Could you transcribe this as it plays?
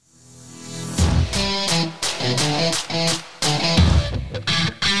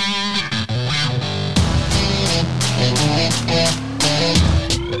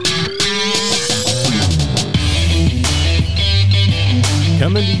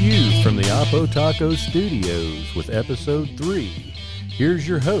you from the Apo Taco Studios with episode 3. Here's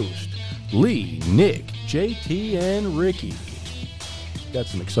your host, Lee, Nick, JT, and Ricky. Got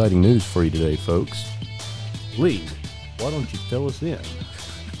some exciting news for you today, folks. Lee, why don't you fill us in?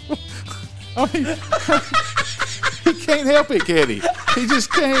 I mean, he can't help it, can he? He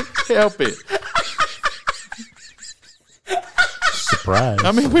just can't help it. Surprise.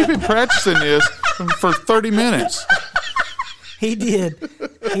 I mean, we've been practicing this for 30 minutes. He did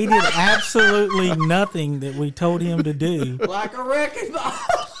absolutely nothing that we told him to do. Like a wrecking ball.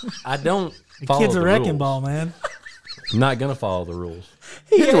 I don't The follow kid's the a wrecking rules. ball, man. I'm not going to follow the rules.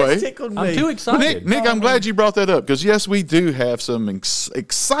 Anyway, tickled me. I'm too excited. Nick, I'm glad you brought that up because, yes, we do have some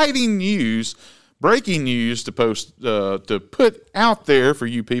exciting news, breaking news to post, to put out there for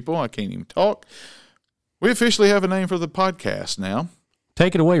you people. I can't even talk. We officially have a name for the podcast now.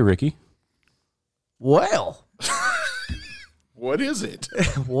 Take it away, Ricky. Well, What is it?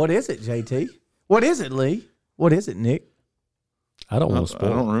 what is it, JT? What is it, Lee? What is it, Nick? I don't want to I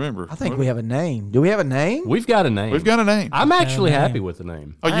spoil don't it. remember. I think we have a name. Do we have a name? We've got a name. We've got a name. I'm actually name. happy with the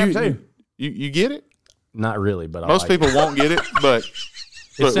name. Oh, I am too. you get it? Not really, but Most I like people won't get it, but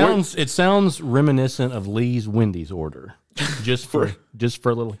It sounds reminiscent of Lee's Wendy's order. Just for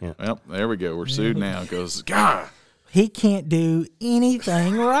a little hint. well, there we go. We're sued now because God. He can't do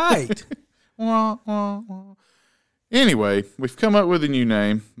anything right. Wah, wah, wah. Anyway, we've come up with a new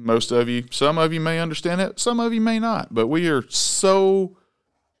name. Most of you, some of you may understand it, some of you may not. But we are so,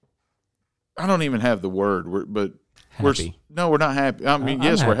 I don't even have the word, Happy. we're not happy. I mean, I'm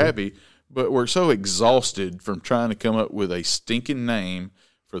yes, we're happy. happy, but we're so exhausted from trying to come up with a stinking name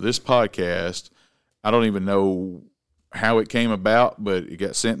for this podcast. I don't even know how it came about, but it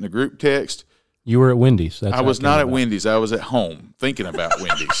got sent in the group text. You were at Wendy's. That's I how was it not came at about. Wendy's. I was at home thinking about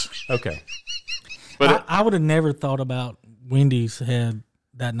Wendy's. Okay. But I would have never thought about Wendy's had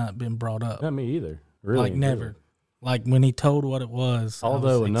that not been brought up. Not me either. Really. Like never. Like when he told what it was.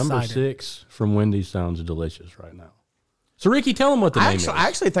 Although I was a number excited. 6 from Wendy's sounds delicious right now. So, Ricky, tell them what the name is. I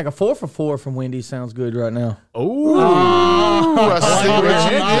actually think a 4 for 4 from Wendy's sounds good right now. Oh, I see what you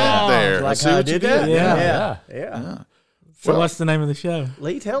did there. I Like see how I what you did that? did. Yeah. Yeah. So Well- what's the name of the show?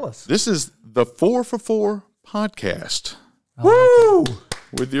 Lee, tell us. This is the 4 for 4 podcast Woo!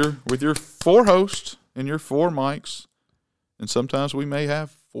 with your 4 hosts and your 4 mics, and sometimes we may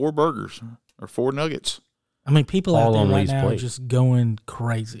have 4 burgers or 4 nuggets. I mean, people All out there on right Lee's now are plate. just going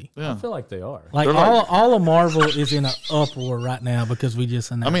crazy. I Yeah, feel like they are. Like They're like- all of Marvel is in an uproar right now because we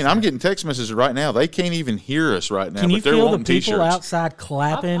just announced. I mean, I'm that. getting text messages right now. They can't even hear us right now, Can you but they're feel the wanting people T-shirts. outside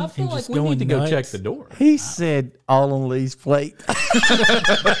clapping I feel and like just we going need to go nuts? check the door. He said all on Lee's plate.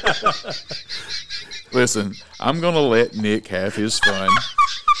 Listen, I'm going to let Nick have his fun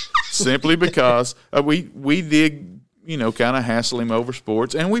simply because we did, kind of hassle him over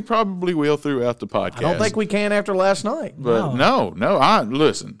sports, and we probably will throughout the podcast. I don't think we can after last night. But no.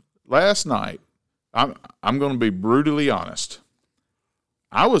 Listen. Last night, I'm going to be brutally honest.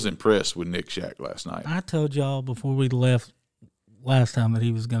 I was impressed with Nick Shack last night. I told y'all before we left last time that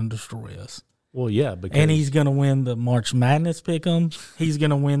he was going to destroy us. Well, yeah, because And he's going to win the March Madness pick'em. He's going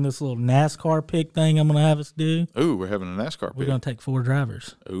to win this little NASCAR pick thing I'm going to have us do. Ooh, we're having a NASCAR We're pick. going to take 4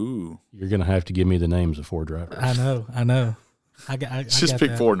 drivers. Ooh, you're going to have to give me the names of 4 drivers. I know. I just got pick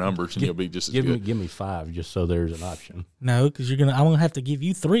that. 4 numbers and you'll be just as Give good. me 5 just so there's an option. No, because I'm going to have to give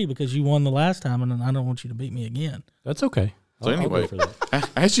you 3 because you won the last time, and I don't want you to beat me again. That's okay. So I'll go anyway, for that.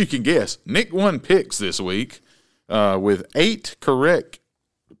 as you can guess, Nick won picks this week with 8 correct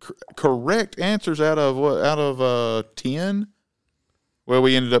answers out of 10. Well,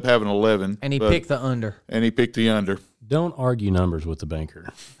 we ended up having 11, And he picked the under. and he picked the under. Don't argue numbers with the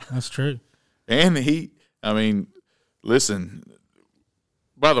banker. That's true. And listen.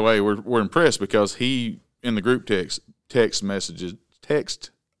 By the way, we're impressed because he in the group text messages text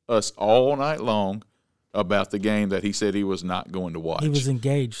us all night long about the game that he said he was not going to watch. He was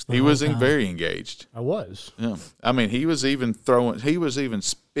engaged. He was very engaged. I was. Yeah, I mean, he was even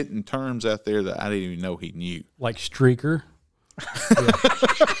spitting terms out there that I didn't even know he knew. Like streaker.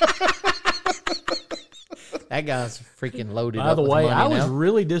 That guy's freaking loaded By up the with way, money I was now.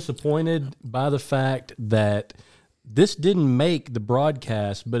 really disappointed by the fact that this didn't make the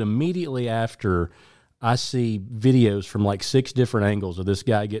broadcast, but immediately after I see videos from like 6 different angles of this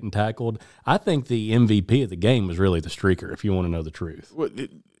guy getting tackled, I think the MVP of the game was really the streaker, if you want to know the truth.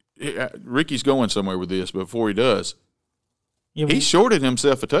 Ricky's going somewhere with this, but before he does, Yeah, he shorted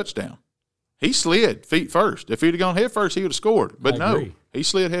himself a touchdown. He slid feet first. If he'd have gone head first, he would have scored. But I no, agree. he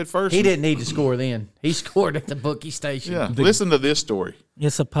slid head first. He didn't need to score then. He scored at the bookie station. Yeah, listen to this story.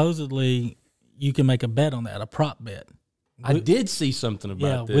 supposedly you can make a bet on that, a prop bet. I did see something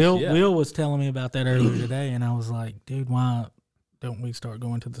about this. Will was telling me about that earlier today, and I was like, dude, why don't we start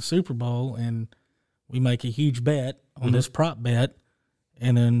going to the Super Bowl and we make a huge bet on this prop bet,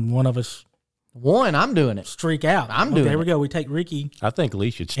 and then one of us I'm doing it. streak out. There we go. We take Ricky, I think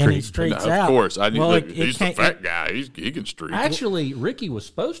Lee should and he streak. streaks Of out. course, look, it he's the can't- fat guy. He can streak. Actually, Ricky was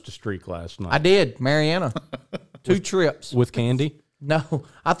supposed to streak last night I did, Mariana. 2 trips. with Candy. No,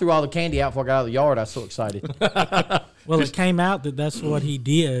 I threw all the candy out before I got out of the yard. I was so excited. Well, it came out that that's what he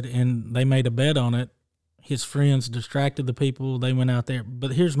did, and they made a bet on it. His friends distracted the people. They went out there.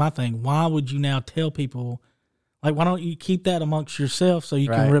 But here's my thing. Why would you now tell people, like, why don't you keep that amongst yourself so you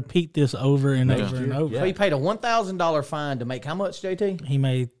can Right. repeat this over and over and over? So he paid a $1,000 fine to make how much, JT? He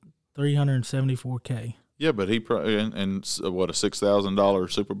made $374K. Yeah, but he probably and what, a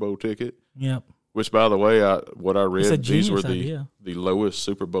 $6,000 Super Bowl ticket. Yep. Which, by the way, what I read, a these were genius idea. the lowest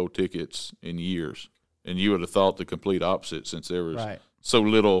Super Bowl tickets in years, and you would have thought the complete opposite since there was Right. so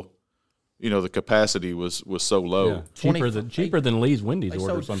little. The capacity was so low. Yeah. Cheaper than Lee's Wendy's They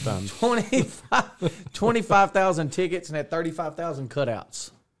order sold sometimes. 25,000 tickets and had 35,000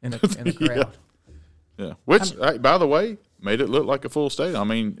 cutouts in the crowd. Yeah, which, by the way, made it look like a full stadium. I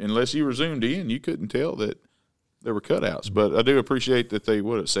mean, unless you were zoomed in, you couldn't tell that there were cutouts. But I do appreciate that they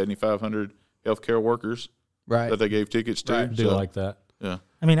 7,500 healthcare workers Right. that they gave tickets to. I do like that. Yeah.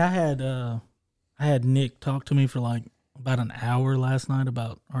 I mean, I had Nick talk to me for like about an hour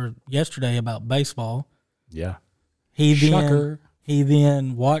yesterday about baseball. Yeah. He Shocker.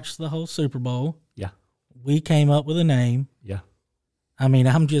 then watched the whole Super Bowl. Yeah. We came up with a name. Yeah. I mean,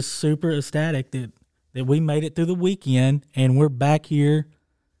 I'm just super ecstatic that we made it through the weekend and we're back here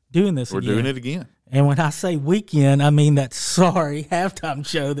doing this We're again. doing it again. And when I say weekend, I mean that sorry halftime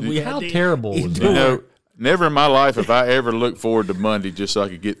show that we had. How to terrible was endure. that? Never in my life have I ever looked forward to Monday just so I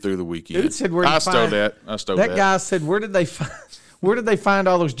could get through the weekend. Dude said, where'd you I stole find- that. That guy said, "Where did they find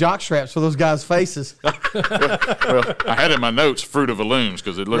all those jock straps for those guys' faces?" Well, I had in my notes Fruit of the Looms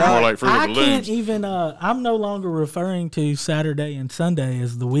because it looked more like Fruit I of the can't Looms. even. I'm no longer referring to Saturday and Sunday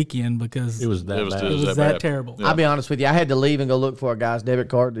as the weekend because It was that bad. it was that bad. terrible. Yeah. I'll be honest with you. I had to leave and go look for a guy's debit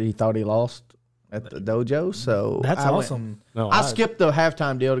card that he thought he lost at the dojo. So That's I went awesome. and- No, I skipped the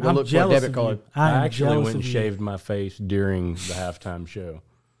halftime deal to go I'm look for a jealous debit of card. you. I I am actually jealous went and of you. shaved my face during the halftime show.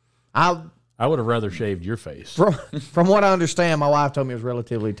 I I would have rather shaved your face. from what I understand, my wife told me it was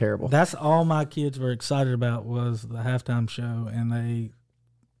relatively terrible. That's all my kids were excited about was the halftime show, and they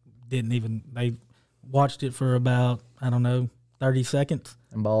watched it for about 30 seconds.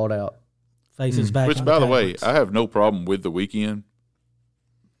 And balled out. Faces back. Which, on by the way, tablets. I have no problem with the weekend.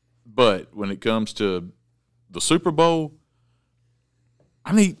 But when it comes to the Super Bowl,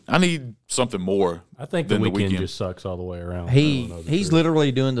 I need something more. I think the than weekend just sucks all the way around. I He's don't know the truth.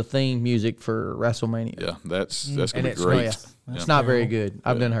 literally doing the theme music for WrestleMania. Yeah, that's And gonna be it's great. it's not very good.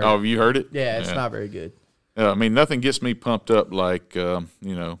 I've done heard. Oh, have you heard it? Yeah, it's not very good. I mean, nothing gets me pumped up like I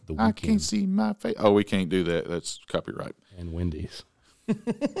weekend. can't see my face. Oh, we can't do that. That's copyright. And Wendy's.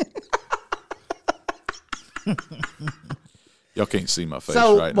 Y'all can't see my face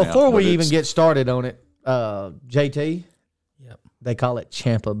So right now. before we but even it's- get started on it, JT, Yep, they call it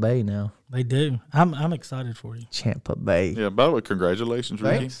Champa Bay now. they do. I'm excited for you. Champa Bay. Yeah, by the way, congratulations,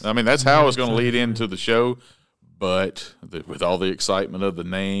 Ricky. Thanks. I mean, that's how I was going to lead into the show, but with all the excitement of the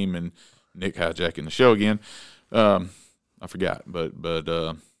name and Nick hijacking the show again, I forgot. But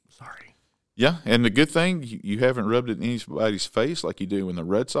Sorry. yeah, and the good thing, you haven't rubbed it in anybody's face like you do when the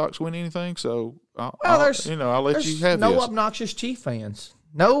Red Sox win anything. So I'll let There's you have no this. obnoxious Chief fans.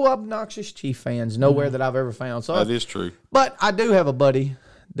 No obnoxious Chief fans nowhere that I've ever found. So, That is true. but I do have a buddy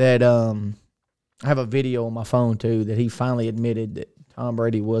that I have a video on my phone too that he finally admitted that Tom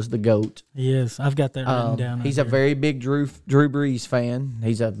Brady was the GOAT. Yes, I've got that written down. He's right a here. very big Drew Brees fan.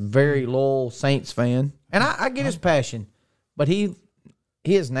 He's a very loyal Saints fan, and I get his passion. But he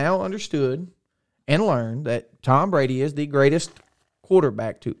has now understood and learned that Tom Brady is the greatest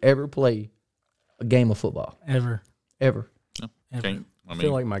quarterback to ever play a game of football ever. ever. Can't, I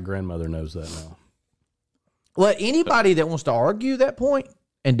feel like my grandmother knows that now. Well, anybody that wants to argue that point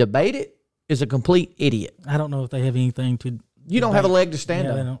and debate it is a complete idiot. I don't know if they have anything to. You don't have a leg to stand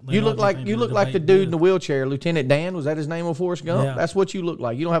Yeah, they on. don't- they You don't look have like anything you to look like the debate dude with. in the wheelchair, Lieutenant Dan. Was that his name on Forrest Gump? Yeah. That's what you look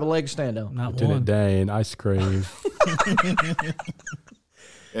like. You don't have a leg to stand on. Not Lieutenant one. Dan, ice cream.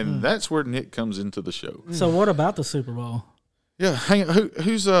 and that's where Nick comes into the show. So what about the Super Bowl? Yeah, hang on.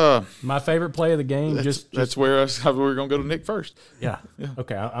 Who's My favorite play of the game. that's where we're gonna go to Nick first. Yeah.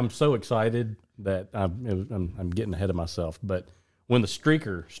 Okay. I'm so excited that I'm getting ahead of myself. But when the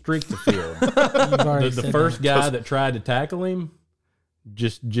streaker streaked the field, You've already the said first guy that tried to tackle him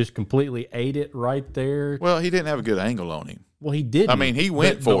just completely ate it right there. Well, he didn't have a good angle on him. Well, he didn't. I mean, he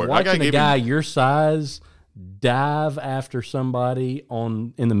went for it. I gotta Watching a give guy him. your size dive after somebody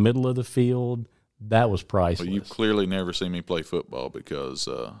in the middle of the field, that was priceless. Well, you've clearly never seen me play football because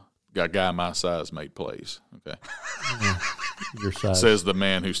a guy my size made plays. Okay, your size. says the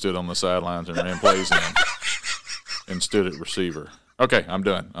man who stood on the sidelines and ran plays and stood at receiver. Okay, I'm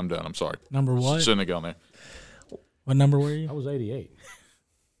done. I'm sorry. Number what? Shouldn't have gone there. What number were you? I was 88.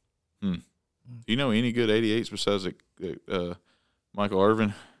 Do you know any good 88s besides Michael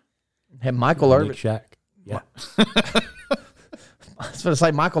Irvin? Had Michael Irvin. Nick Shack. Yeah. I was going to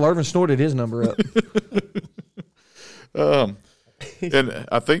say Michael Irvin snorted his number up. And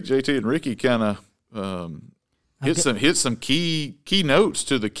I think JT and Ricky kind of hit some key notes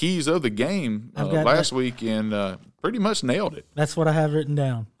to the keys of the game last week and pretty much nailed it. That's what I have written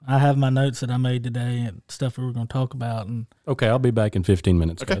down. I have my notes that I made today and stuff we were going to talk about. And Okay, I'll be back in 15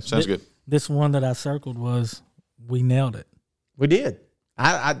 minutes. Okay, guys. sounds good. this one that I circled was we nailed it. We did.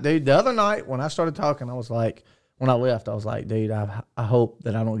 Dude, the other night when I started talking, I was like, when I left, I was like, dude, I hope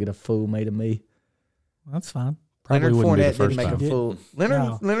that I don't get a fool made of me. That's fine. Probably Leonard wouldn't be the Fournette didn't first make time. a fool.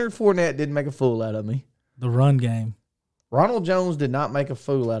 No. Leonard Fournette didn't make a fool out of me. The run game. Ronald Jones did not make a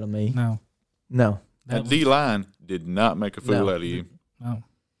fool out of me. No. No. That D-line did not make a fool out of you. No.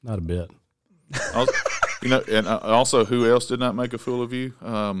 Not a bit. And also, who else did not make a fool of you?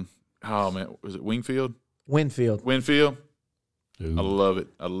 Oh, man, was it Winfield? Winfield. Ooh. I love it.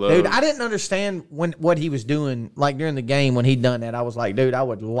 Dude, I didn't understand what he was doing, like during the game when he'd done that. I was like, dude, I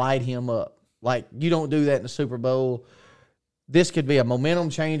would light him up. Like, you don't do that in the Super Bowl. This could be a momentum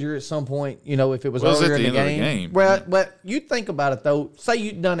changer at some point, if it was earlier in the game. Well, but you think about it, though. Say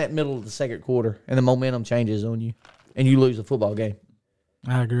you'd done that middle of the second quarter and the momentum changes on you and you lose a football game.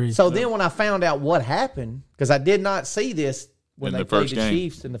 I agree. So then when I found out what happened, because I did not see this when they played the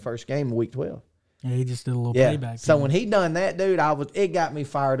Chiefs in the first game of Week 12. Yeah, he just did a little Yeah. playback. So when he done that, dude, it got me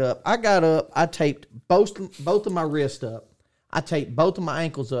fired up. I got up, I taped both of my wrists up. I taped both of my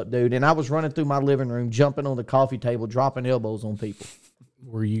ankles up, dude, and I was running through my living room, jumping on the coffee table, dropping elbows on people.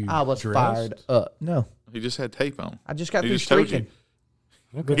 Were you I was dressed? fired up. No, He just had tape on. I just got He through just told streaking.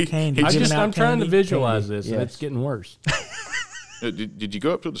 Good candy. I'm Giving out trying to candy. visualize this, and Yes. it's getting worse. Did you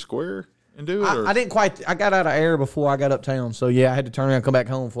go up to the square and do it? Or I didn't quite. I got out of air before I got uptown, so yeah, I had to turn around and come back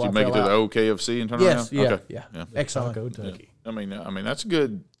home before did you I make it fell to out. the OKFC and turn Yes, around? yeah. Yeah. Excellent. Kentucky. I mean that's a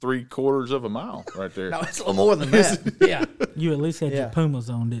good 3/4 of a mile right there. No, it's a little more than that. Yeah. You at least had Yeah. your Pumas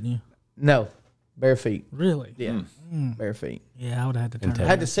on, didn't you? No, bare feet. Really? Yeah, bare feet. Yeah, I would have had to turn I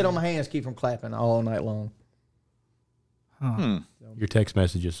had to sit on my hands, keep from clapping all night long. Your text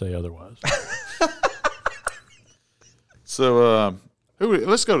messages say otherwise. So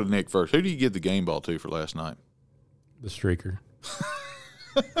let's go to Nick first. Who do you give the game ball to for last night? The streaker.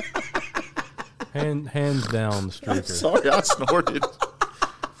 Hands down, the streaker. Sorry, I snorted.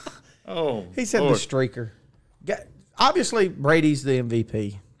 Oh, He said Lord. the streaker. Obviously, Brady's the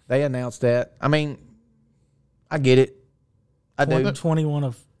MVP. They announced that. I mean, I get it. I do. 21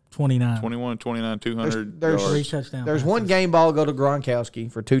 of 29. 21, 29, 200 There's Three yards. touchdowns. There's one game ball go to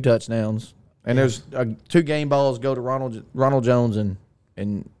Gronkowski for 2 touchdowns, and there's 2 game balls go to Ronald Jones and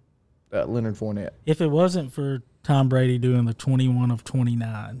Leonard Fournette. If it wasn't for Tom Brady doing the 21 of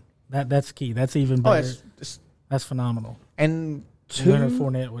 29, that's key. That's even better. That's phenomenal. And Leonard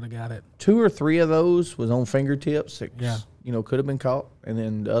Fournette would have got it. 2 or 3 of those was on fingertips. That, Yeah. could have been caught, and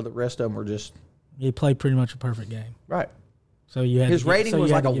then the rest of them were just He played pretty much a perfect game. right. So you had His to get, rating so was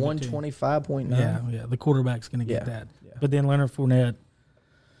you like had a to give it to him. 125.9. Yeah. The quarterback's going to get Yeah, that. yeah. But then Leonard Fournette,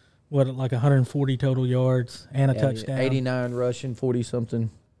 like 140 total yards and a touchdown. 89 rushing, 40 something.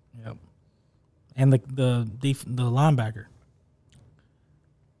 Yep. And the linebacker.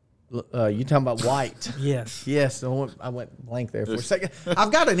 You talking about White? Yes. Yes, I went blank there for a second.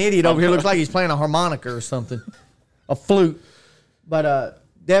 I've got an idiot over here. Looks like he's playing a harmonica or something, a flute. But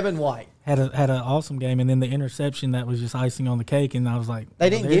Devin White, Had an awesome game, and then the interception that was just icing on the cake, and I was like, they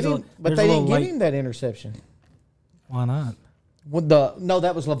didn't give him, but they didn't give him that interception. Why not? No,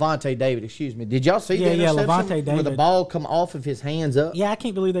 that was Levante David. Excuse me. Did y'all see the interception Levante where the David. ball come off of his hands up? Yeah, I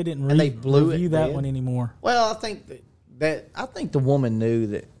can't believe they didn't And they blew it review that dead. one anymore. Well, I think I think the woman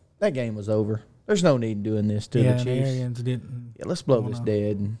knew that game was over. There's no need in doing this to Yeah, the and Chiefs. Arians didn't Let's blow this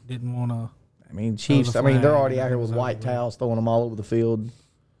dead. want to. I mean, Chiefs. I mean, they're flag, already out here it with was white over. towels, throwing them all over the field.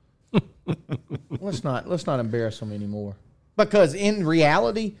 Let's not embarrass them anymore. Because in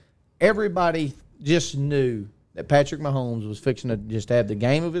reality, everybody just knew that Patrick Mahomes was fixing to just have the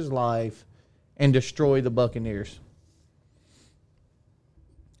game of his life and destroy the Buccaneers.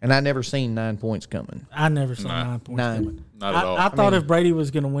 And I never seen 9 points coming. I never saw 9 points coming. Not at all. I thought if Brady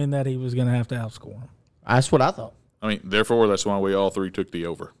was going to win that, he was going to have to outscore him. That's what I thought. I mean, therefore, that's why we all three took the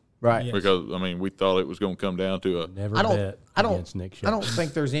over. Right. Yes. Because, I mean, we thought it was going to come down to a Never I don't- bet I don't- against Nick I don't Shepard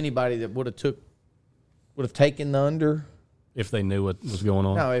think there's anybody that would have taken the under. if they knew what was going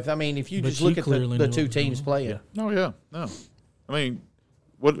on. No, if you But just you look at clearly the knew two what was teams going playing. No, yeah, no. I mean,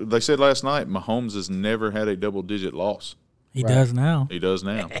 what they said last night, Mahomes has never had a double-digit loss. He Right. does now. He does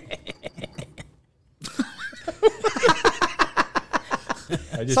now.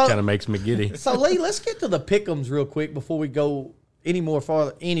 That just So- kind of makes me giddy. So Lee, let's get to the pick'ems real quick before we go any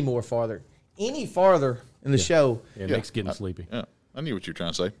farther in the show. Yeah, Nick's getting sleepy. Yeah, I knew what you were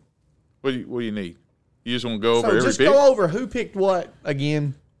trying to say. What do you need? You just want to go over So every just pick? go over who picked what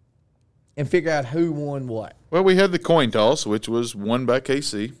again, and figure out who won what. Well, we had the coin toss, which was won by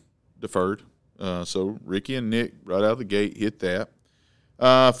KC, deferred. So Ricky and Nick right out of the gate hit that.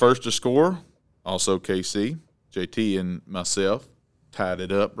 First to score, also KC. JT and myself tied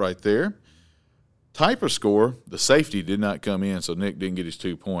it up right there. Type of score, the safety did not come in, so Nick didn't get his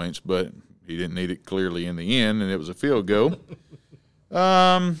 2 points, but he didn't need it clearly in the end, and it was a field goal.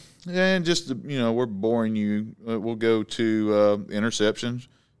 And just, we're boring you. We'll go to interceptions.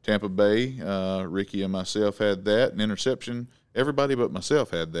 Tampa Bay, Ricky and myself had that. An interception, everybody but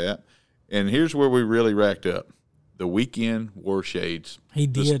myself had that. And here's where we really racked up. The weekend wore shades. He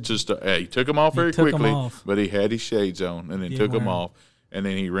did. He took them off very took 'em quickly, off. but he had his shades on and then Did took them wear 'em. off. And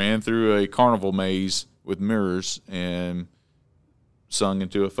then he ran through a carnival maze with mirrors and sung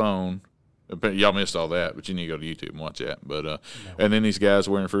into a phone. Y'all missed all that, but you need to go to YouTube and watch that. But and then these guys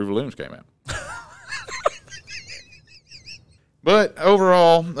wearing Fruit Balloons came out. But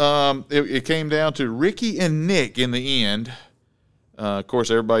overall, it came down to Ricky and Nick in the end. Of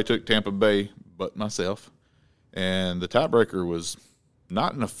course, everybody took Tampa Bay but myself. And the tiebreaker was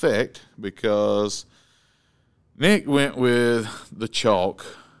not in effect because Nick went with the chalk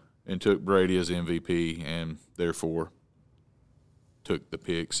and took Brady as MVP and therefore took the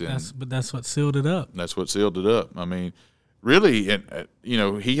picks. And But that's what sealed it up. that's what sealed it up. I mean, really, and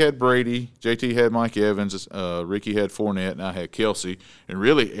he had Brady, JT had Mike Evans, Ricky had Fournette, and I had Kelsey. And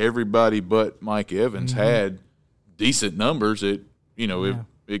really, everybody but Mike Evans had decent numbers. It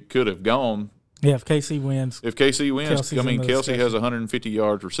could have gone. Yeah, if KC wins, If KC wins, Kelsey's in the Kelsey has discussion. 150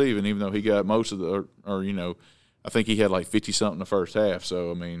 yards receiving, even though he got most of I think he had like 50-something the first half. So,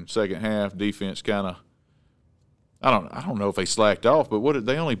 I mean, second half, defense kind of, I don't know if they slacked off, but what did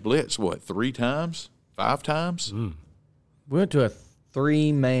they only blitz, 3 times? 5 times? We went to a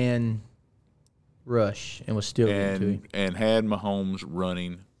 3-man rush and was still getting to him. And had Mahomes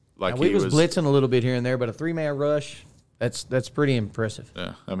running like Now, we was blitzing a little bit here and there, but a 3-man rush, that's pretty impressive.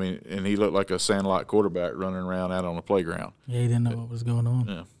 Yeah, I mean, and he looked like a Sandlot quarterback running around out on the playground. yeah, he didn't know what was going on.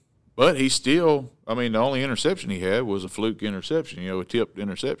 Yeah. But he still, the only interception he had was a fluke interception, a tipped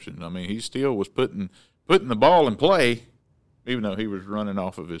interception. I mean, he still was putting the ball in play, even though he was running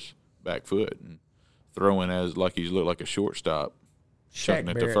off of his back foot and throwing like he looked like a shortstop. Shaq chucking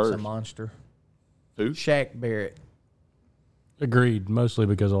it to Barrett's a first. monster. Who? Shaq Barrett. Agreed, mostly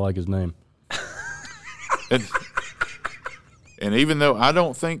because I like his name. And even though I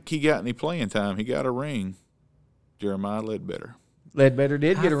don't think he got any playing time, he got a ring. Jeremiah Ledbetter. Ledbetter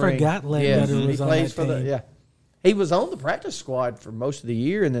did get a ring. forgot Ledbetter he was on plays that for team. He was on the practice squad for most of the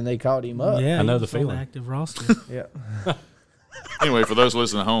year, and then they called him up. Yeah, I know he the was on feeling. active roster. Yeah. Anyway, for those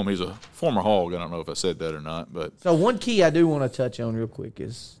listening at home, he's a former Hog. I don't know if I said that or not, but So one key I do want to touch on real quick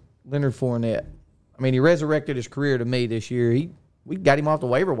is Leonard Fournette. I mean, he resurrected his career to me this year. We got him off the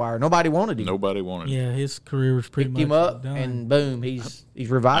waiver wire. Nobody wanted him. nobody wanted him. Yeah, his career was pretty Picked much him up, done. and boom, he's I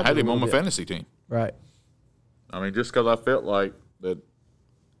revived. had a him on little my bit. fantasy team. Right. I mean, just because I felt like that,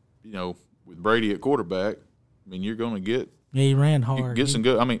 with Brady at quarterback, you're going to get he ran hard. some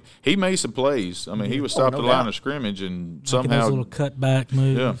good. I mean, he made some plays. I mean, he was stopped no at the line doubt. of scrimmage and Making somehow those little cutback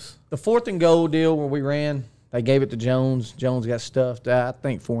moves. The 4th and goal deal where we ran, they gave it to Jones. Jones got stuffed. I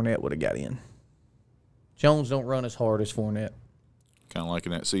think Fournette would have got in. Jones don't run as hard as Fournette. kind of like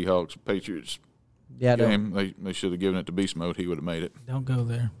in that Seahawks Patriots Yeah, I don't. game. They should have given it to Beast Mode. He would have made it. Don't go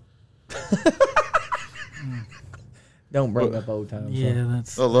there. Don't bring up old times. Yeah, huh?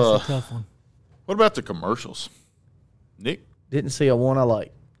 that's Well, a tough one. What about the commercials, Nick? Didn't see a one I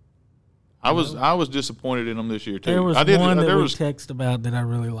like. I was disappointed in them this year too. There was I did. one that there we was text about that I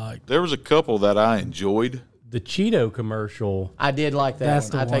really liked. there was a couple that I enjoyed, The Cheeto commercial. I did like that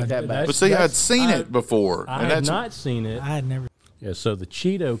That's one. the I take one. that back. but see, I'd That's- seen it before, I and had that's not seen it. I had never. Yeah, so the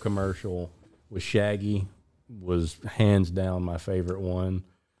Cheeto commercial with Shaggy was hands down my favorite one.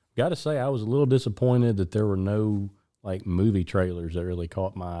 Got to say, I was a little disappointed that there were no like movie trailers that really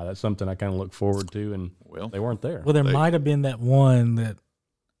caught my eye. That's something I kind of look forward to, and they weren't there. Well, there might have been that one that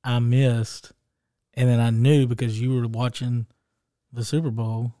I missed, and then I knew because you were watching the Super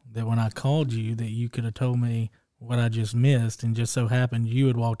Bowl that when I called you that you could have told me what I just missed, and just so happened you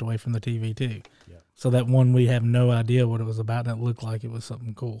had walked away from the TV too. Yeah. So that one we have no idea what it was about, and it looked like it was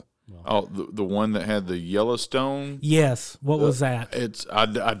something cool. Oh, the one that had the Yellowstone. Yes. What was that?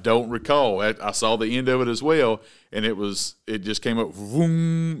 I don't recall. I saw the end of it as well, and it just came up,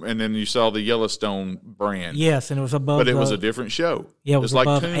 vroom, and then you saw the Yellowstone brand. Yes, and it was above. But it was a different show. Yeah, it was like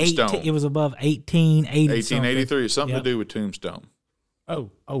above Tombstone. It was above 1880. 1883. Something to do with Tombstone. Oh,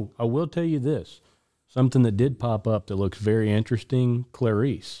 I will tell you this. Something that did pop up that looks very interesting,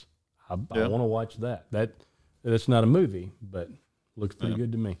 Clarice. I want to watch that. That's not a movie, but looks pretty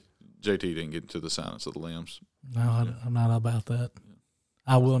good to me. JT didn't get into the Silence of the Lambs. No, I'm not about that.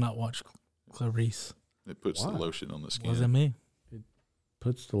 I will not watch Clarice. It puts the lotion on the skin. Was it me? It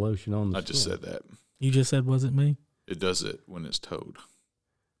puts the lotion on the skin. I just said that. You just said, was it me? It does it when it's told.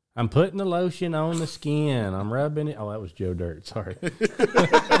 I'm putting the lotion on the skin. I'm rubbing it. Oh, that was Joe Dirt. Sorry.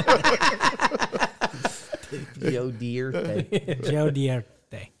 Joe Dierte. Joe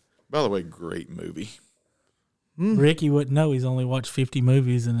Dierte. By the way, great movie. Ricky wouldn't know. He's only watched 50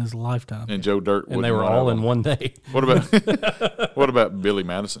 movies in his lifetime. And Joe Dirt. And they were all in one day. What about Billy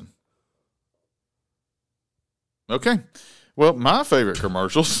Madison? Okay. Well, my favorite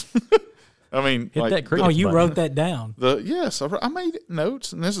commercials. I mean, Hit that cricket Oh, you button. wrote that down. Yes, I made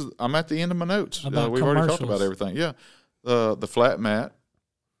notes, and I'm at the end of my notes. We've About already talked commercials. about everything. Yeah, the flat mat,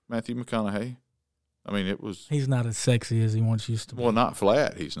 Matthew McConaughey. I mean, it was He's not as sexy as he once used to be. well, not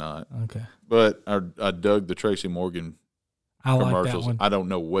flat. He's not. Okay. But I dug the Tracy Morgan I like that commercials. one. I don't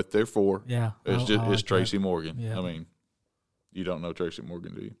know what they're for. Yeah. It's just like it's Tracy that. Morgan. Yeah. I mean, you don't know Tracy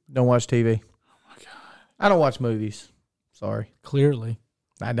Morgan, do you? Don't watch TV. Oh my god. I don't watch movies. Sorry. Clearly.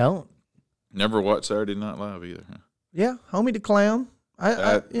 I don't. Never watched Saturday Night Live either. Huh? Yeah, Homie the Clown.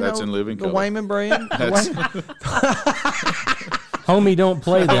 That's in living the color. Wayman brand. Homie don't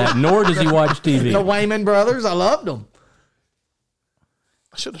play that, nor does he watch TV. The Wayman brothers. I loved them.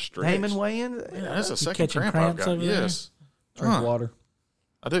 I should have stretched. Heyman Wayans. Yeah, that's a second catching cramp I've cramps got. over there? Yes. Drink Huh. water.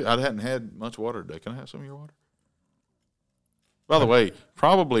 I do. I hadn't had much water today. Can I have some of your water? By the way,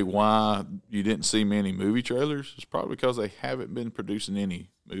 probably why you didn't see many movie trailers is probably because they haven't been producing any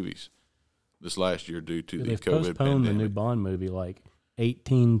movies this last year due to the They've COVID postponed the new pandemic. Bond movie like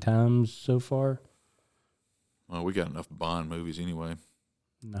 18 times so far. Well, we got enough Bond movies anyway.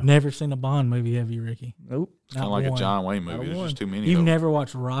 Never seen a Bond movie, have you, Ricky? Nope. It's kind of like one. a John Wayne movie. Not There's one. just too many. You've of them. never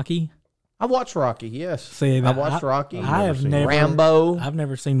watched Rocky? I watched Rocky. Yes. See, I watched Rocky. I have never. Rambo. I've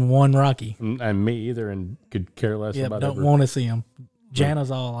never seen one Rocky. And me either, and could care less Yeah, about don't ever. want to see them. Jana's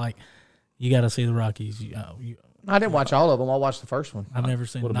all like, "You got to see the Rockies." I didn't watch all of them. I watched the first one. I've never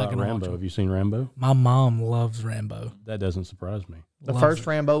seen. What not about gonna watch Rambo? them. Have you seen Rambo? My mom loves Rambo. That doesn't surprise me. The Loves first it.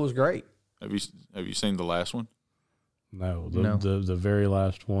 Rambo was great. Have you seen the last one? No, No. the very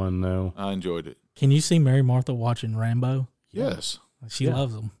last one, no. I enjoyed it. Can you see Mary Martha watching Rambo? Yes. She Yeah.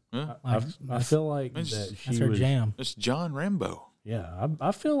 loves them. Yeah. Like, I feel like That's- that that's she her was. jam. It's John Rambo. Yeah,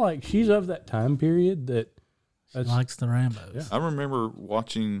 I feel like she's of that time period that. She likes the Rambos. Yeah. I remember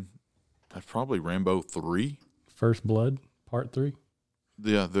watching probably Rambo 3. First Blood Part 3.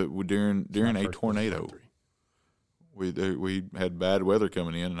 Yeah, during a First Blood, tornado. Part 3. We had bad weather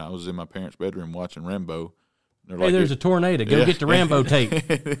coming in, and I was in my parents' bedroom watching Rambo. They're Hey, there's a tornado. Go Yeah. get the Rambo tape.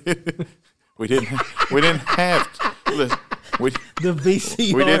 we didn't have we The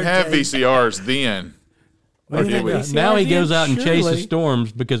VCR. we didn't have tape. VCRs then. We didn't Yeah, have VCRs Now he then? goes out and chases Surely.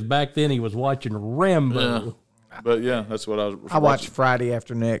 storms because back then he was watching Rambo. But yeah, that's what I was. I watched Friday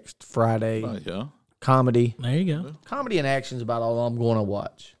After Next, Friday, Yeah, comedy. There you go. Comedy and action is about all I'm going to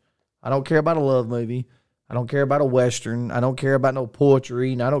watch. I don't care about a love movie. I don't care about a Western. I don't care about no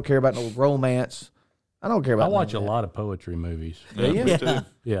poetry. And I don't care about no romance. I don't care about I watch a none of that. lot of poetry movies. yeah, me too.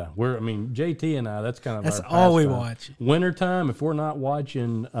 Yeah, JT and I, that's kind of That's our all we pastime. watch. Wintertime, if we're not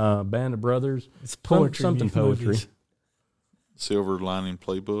watching Band of Brothers, It's poetry. something poetry. movies. Silver Lining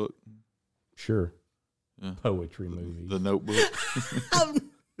Playbook, Sure. Yeah. Poetry movies. The Notebook.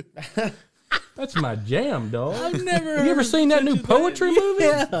 That's my jam, dog. I've never. Have you ever seen that new poetry movie?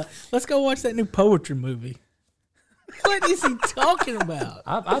 Yeah. Let's go watch that new poetry movie. What is he talking about?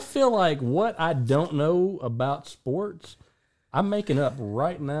 I feel like what I don't know about sports, I'm making up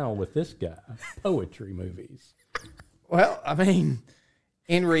right now with this guy. Poetry movies. Well, I mean,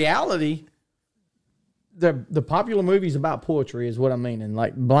 in reality, the popular movies about poetry is what I'm meaning.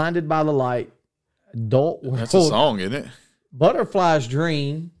 Like Blinded by the Light, Adult World, That's a song, isn't it? Butterfly's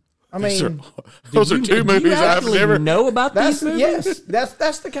Dream, I mean, those are two movies I've never. know about these that's movies. yes,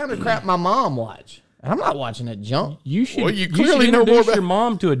 that's the kind of crap my mom watch. I'm not watching that junk. You should. Well, you should clearly know more introduce about- your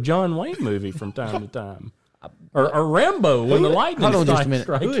mom to a John Wayne movie from time to time, or Rambo when the lightning Hold on just a strikes.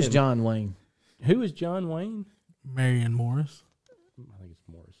 minute. Who is John Wayne? Who is John Wayne? Marion Morris. I think it's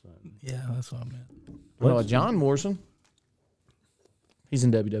Morrison. Yeah, that's what I meant. Well, John Morrison. He's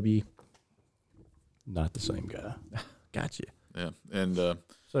in WWE. Not the same guy. Gotcha. Yeah, and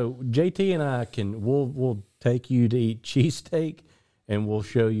So JT and I we'll take you to eat cheesesteak, and we'll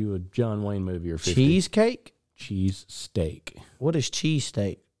show you a John Wayne movie or 50. Cheesecake? Cheese steak. What is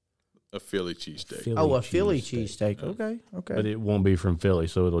cheesesteak? a Philly cheesesteak. A Philly cheesesteak. Okay. But it won't be from Philly,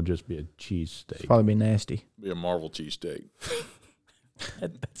 so it'll just be a cheesesteak. Probably be nasty. Be a Marvel cheesesteak.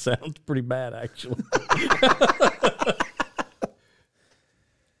 That sounds pretty bad, actually.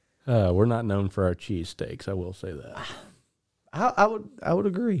 We're not known for our cheesesteaks. I will say that. I would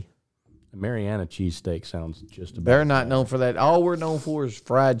agree. A Mariana cheesesteak sounds just about. They're not known for that. All we're known for is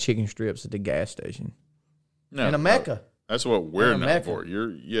fried chicken strips at the gas station. No, And a Mecca. That's what we're And a known Mecca. for.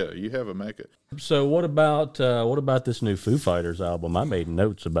 You have a Mecca. So what about this new Foo Fighters album? I made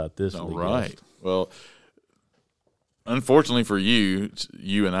notes about this. All Lee right. Ghost. Well, unfortunately for you,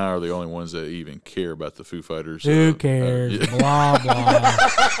 you and I are the only ones that even care about the Foo Fighters. Who cares? Blah, blah.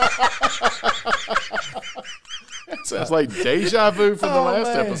 Sounds like deja vu from the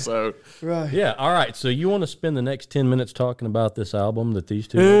last episode. Right. Yeah. All right. So you want to spend the next 10 minutes talking about this album that these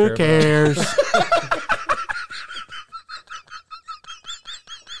two Who don't care about? cares?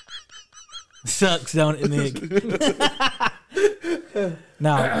 Sucks, don't it, Nick?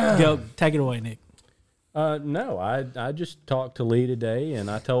 No, go take it away, Nick. No, I just talked to Lee today, and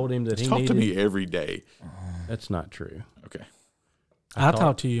I told him that he Talk needed. to me every day. That's not true. Okay. I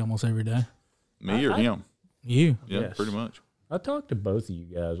talk to you almost every day. Me or him? You. Yeah, Yes. pretty much. I talk to both of you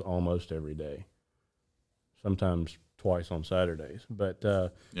guys almost every day. Sometimes twice on Saturdays, but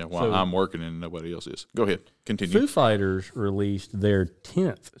Yeah, well, So- I'm working and nobody else is. Go ahead. Continue. Foo Fighters released their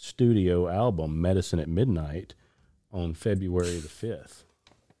 10th studio album, Medicine at Midnight, on February the 5th.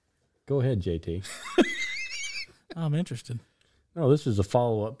 Go ahead, JT. I'm interested. No, this is a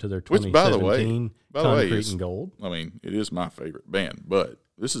follow-up to their Which, 2017 by the way, Concrete is- and Gold. I mean, it is my favorite band, but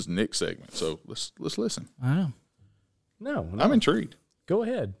this is Nick's segment, so let's listen. I am. No, I'm intrigued. go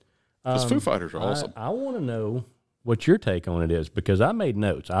ahead. Because Foo Fighters are awesome. I want to know what your take on it is because I made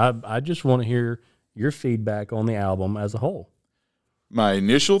notes. I just want to hear your feedback on the album as a whole. My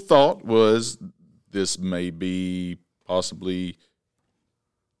initial thought was this may be possibly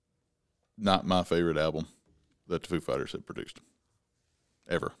not my favorite album that the Foo Fighters have produced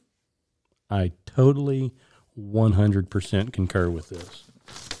ever. I totally 100% concur with this.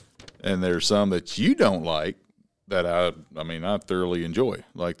 And there's some that you don't like that I thoroughly enjoy,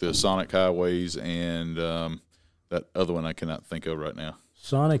 like the Sonic Highways and that other one I cannot think of right now.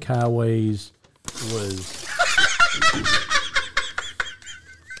 Sonic Highways was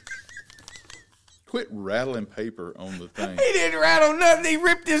Quit rattling paper on the thing. He didn't rattle nothing. He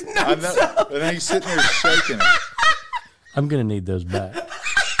ripped his I nuts know, out. and he's sitting there shaking it. I'm going to need those back.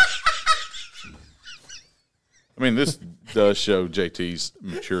 I mean, this does show JT's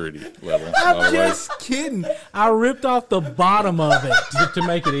maturity level. by I'm the way. just kidding. I ripped off the bottom of it. To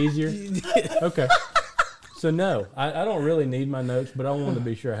make it easier? Okay. So, no, I don't really need my notes, but I wanted to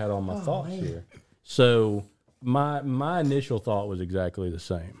be sure I had all my thoughts here. So, my initial thought was exactly the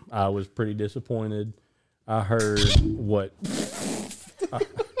same. I was pretty disappointed. I heard what...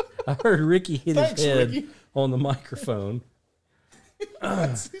 I heard Ricky hit his head Ricky. on the microphone.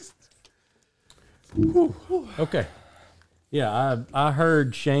 Okay. Yeah, I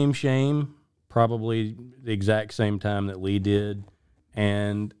heard Shame Shame probably the exact same time that Lee did,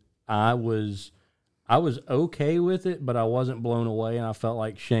 and I was okay with it, but I wasn't blown away, and I felt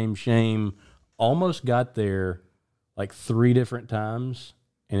like Shame Shame almost got there like 3 different times,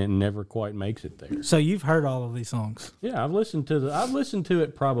 and it never quite makes it there. So you've heard all of these songs. Yeah, I've listened to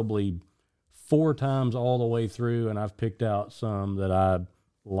it probably 4 times all the way through, and I've picked out some that I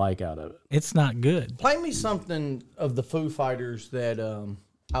like out of it. It's not good. Play me something of the Foo Fighters that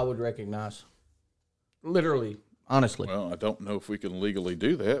I would recognize. Literally, honestly. Well, I don't know if we can legally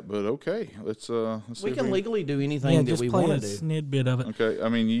do that, but okay. Let's see We if can legally do anything Yeah, that just we play want a to do. snidbit of it. Okay, I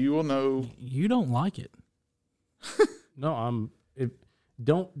mean, you will know. You don't like it. No,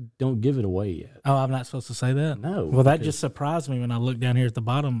 don't give it away yet. Oh, I'm not supposed to say that? No, Well, that because- just surprised me when I looked down here at the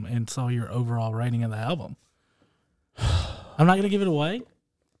bottom and saw your overall rating of the album. I'm not going to give it away.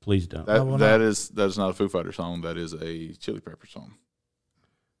 Please don't. That will that is not a Foo Fighter song. That is a Chili Pepper song.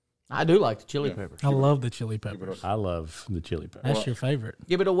 I do like the Chili Peppers. I love the Chili Peppers. I love the Chili Peppers. That's your favorite.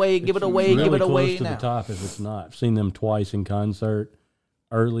 Give it away, give it away, Really give it close away to now. the top if it's not. I've seen them twice in concert.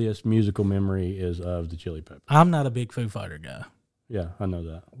 Earliest musical memory is of the Chili Peppers. I'm not a big Foo Fighter guy, Yeah, I know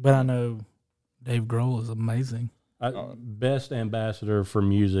that. but I know Dave Grohl is amazing. Best ambassador for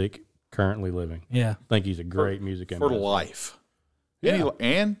music currently living. Yeah. I think he's a great music For ambassador. life. Yeah.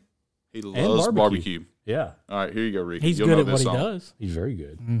 And he loves barbecue. Yeah, All right, here you go, Ricky. He's You'll good know at this what he song. does. he's very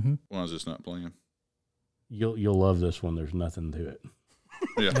good. Mm-hmm. Why is this not playing? You'll love this one. There's nothing to it.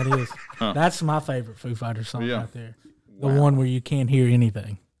 Yeah. That is. That's my favorite Foo Fighter song Yeah. right there. The one where you can't hear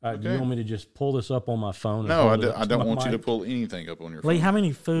anything. Do you want me to just pull this up on my phone? And No, hold it up I to don't my want you to mic? pull anything up on your Lee, phone. how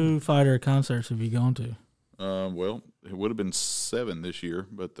many Foo Fighter concerts have you gone to? Well, it would have been 7 this year,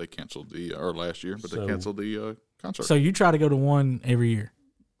 but they canceled or last year, but they canceled the concert. So you try to go to one every year.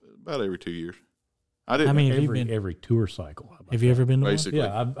 About every 2 years. I didn't. How many have you every been? every tour cycle. How about Have you ever been to one? Basically.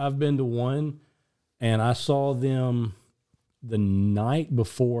 Yeah, I've been to one, and I saw them the night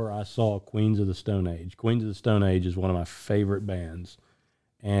before I saw Queens of the Stone Age. Queens of the Stone Age is one of my favorite bands,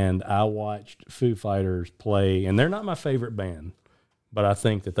 and I watched Foo Fighters play, and they're not my favorite band, but I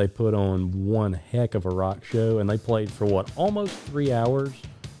think that they put on one heck of a rock show, and they played for almost 3 hours.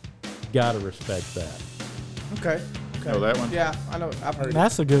 Gotta respect that. Okay. Know that one? Yeah, I know. I've heard it.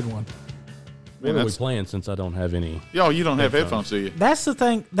 That's a good one. What are we that's- playing since I don't have any? Y'all, you don't have headphones, do you? That's the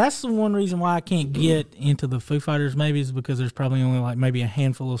thing. That's the one reason why I can't get into the Foo Fighters maybe is because there's probably only like maybe a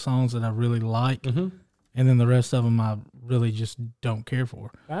handful of songs that I really like. Mm-hmm. And then the rest of them I really just don't care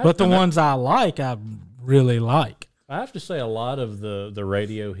for. But the ones I like, I really like. I have to say a lot of the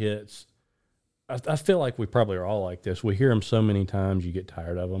radio hits, I feel like we probably are all like this. We hear them so many times you get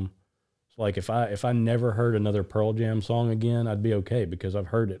tired of them. It's like if I never heard another Pearl Jam song again, I'd be okay because I've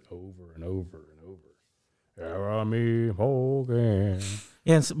heard it over and over and over.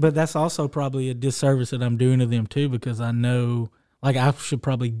 Yes, but that's also probably a disservice that I'm doing to them too because I know like I should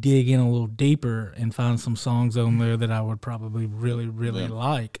probably dig in a little deeper and find some songs on there that I would probably really, really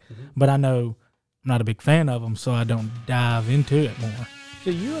like. Mm-hmm. But I know I'm not a big fan of them, so I don't dive into it more.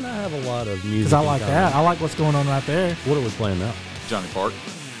 So you and I have a lot of music. Because I in like common. that. I like what's going on right there. What are we playing now? Johnny Park.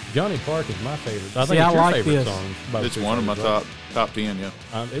 Johnny Park is my favorite. I See, think it's I your like favorite this. song. by the It's Foo one of my Fighters, top 10, yeah.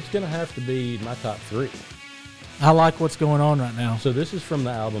 right? It's going to have to be my top 3. I like what's going on right now. So this is from the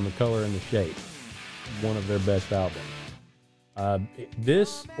album The Color and the Shape, one of their best albums.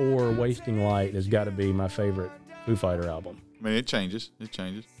 This or Wasting Light has got to be my favorite Foo Fighter album. I mean, it changes. It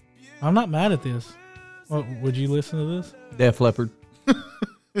changes. I'm not mad at this. Well, would you listen to this? Def Leppard.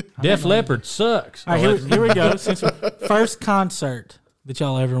 Def Leppard sucks. All right, here we go. First concert that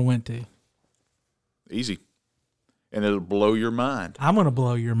y'all ever went to. Easy. And it'll blow your mind. I'm going to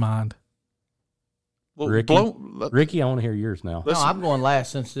blow your mind. Well, Ricky? Ricky, I want to hear yours now. No, I'm going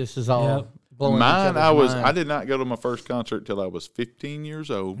last since this is all Yep. blowing each Mine, other's I mind. did not go to my first concert till I was 15 years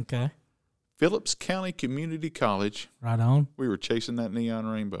old. Okay. Phillips County Community College. Right on. We were chasing that neon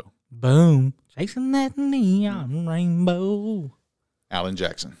rainbow. Boom. Chasing that neon rainbow. Alan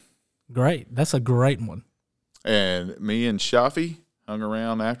Jackson. Great. That's a great one. And me and Shafi hung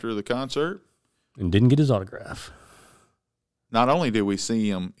around after the concert. And didn't get his autograph. Not only did we see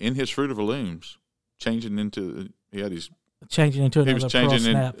him in his Fruit of the Looms, changing into, he had his, Changing into he another was Pearl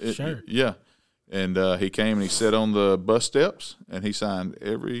changing Snap in, shirt. yeah. And he came and he sat on the bus steps and he signed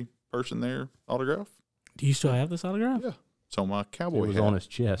every person there autograph. Do you still have this autograph? Yeah. It's on my It cowboy was hat. on his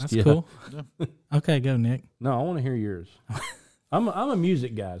chest. That's yeah. cool. Yeah. Okay, go, Nick. No, I want to hear yours. I'm a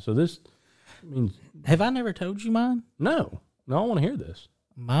music guy, so this means Have I never told you mine? no. I want to hear this.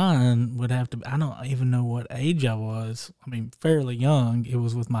 Mine would have to be, I don't even know what age I was. I mean, fairly young. It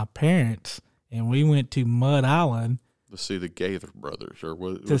was with my parents, and we went to Mud Island To see the Gaither brothers or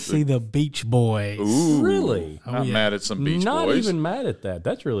what? to see the Beach Boys. Ooh, Really? Not yeah. mad at some Beach Not Boys. even mad at that.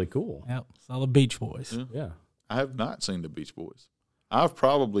 That's really cool. Yep, saw the Beach Boys. Yeah. Yeah. I have not seen the Beach Boys. I've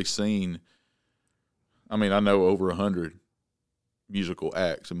probably seen, I mean, I know over 100 musical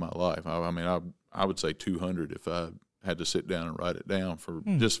acts in my life. I mean, I would say 200 if I had to sit down and write it down for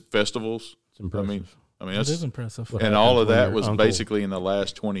just festivals. It's impressive. I mean, It is that's, impressive. What and all happens of when that your was uncle- basically in the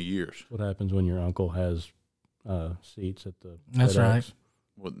last 20 years. What happens when your uncle has seats at the That's TEDx? right.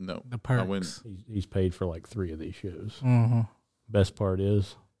 Well, no, The I went, perks. He's paid for like 3 of these shows. Mm-hmm. Best part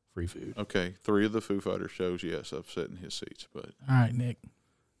is free food. okay, 3 of the Foo Fighters shows, yes, I've sat in his seats, but All right, Nick.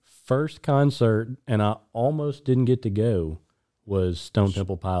 First concert, and I almost didn't get to go, was Stone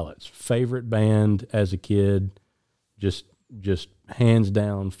Temple Pilots. Favorite band as a kid, just hands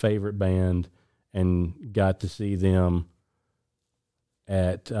down favorite band, and got to see them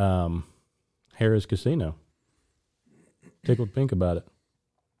at Harrah's Casino. Tickled pink about it.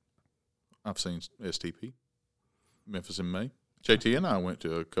 I've seen STP, Memphis in May. JT and I went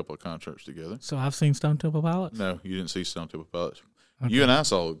to a couple of concerts together. So I've seen Stone Temple Pilots. No, you didn't see Stone Temple Pilots. Okay. You and I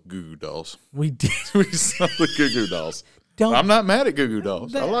saw Goo Goo Dolls. We did. We saw the Goo Goo Dolls. I'm not mad at Goo Goo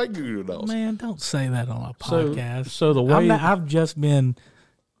Dolls. I like Goo Goo Dolls. Man, don't say that on a podcast. So the way I've just been.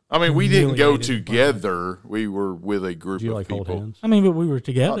 I mean, we didn't go humiliated together. We were with a group did you of like people. hold hands? I mean, but we were Oh,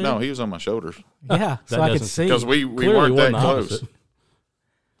 together. no, he was on my shoulders Yeah, so I could doesn't- see. because we Clearly weren't that wasn't the close. opposite.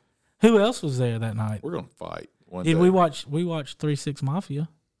 Who else was there that night? We're gonna fight one Did day. we watch 3-6 Mafia?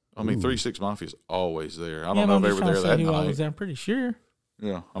 I mean, 3-6 Mafia's always there. I Yeah, don't know but if I'm they were just there trying to that say who I night. was there. I'm pretty sure.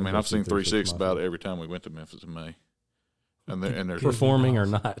 Yeah, I mean, I've I've seen seen 3-6 3-6 about every time we went to Memphis in May. And there's Performing or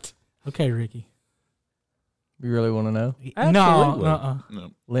not? Okay, Ricky. You really want to know? Absolutely. No,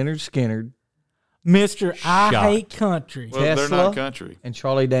 no. Leonard Skinner Mister, I Shocked. hate country. Well, they're Tesla? not country. and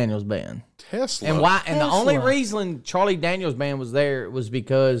Charlie Daniels Band. Tesla. And why? And the only Tesla. reason Charlie Daniels Band was there was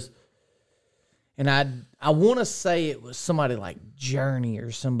because, and I want to say it was somebody like Journey or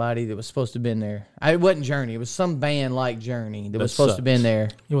somebody that was supposed to have been there. It wasn't Journey. It was some band like Journey that was supposed to have been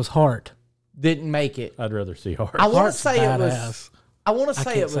there. It was Hart. Didn't make it. I'd rather see Hart. I want to Hart's say it was. badass. I want to I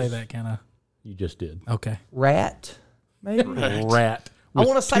say can't it say was that kind of. You just did. Okay. Rat. Maybe. Rat. I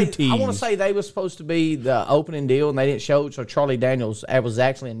want to with say two I want to Ts. say they was supposed to be the opening deal and they didn't show it. So Charlie Daniels was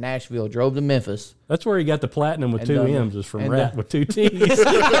actually in Nashville, drove to Memphis. That's where he got the platinum with And two done it. M's is from And Rat done. with two T's.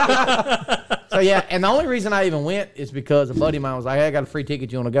 So yeah, and the only reason I even went is because a buddy of mine was like, "Hey, I got a free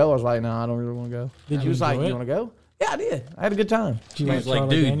ticket. You want to go?" I was like, "No, I don't really want to go." Did He you was like, enjoy it? "You want to go?" Yeah, I did. I had a good time. Did you He like was like,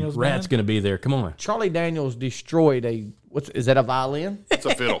 Charlie dude, Daniels Rat's Band? going to be there. Come on. Charlie Daniels destroyed is that a violin? It's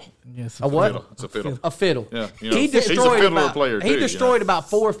a fiddle. Yes. A what? Fiddle. It's a fiddle. A fiddle. Yeah, you know, He he's a destroyed fiddler about, player, He too, you destroyed know. about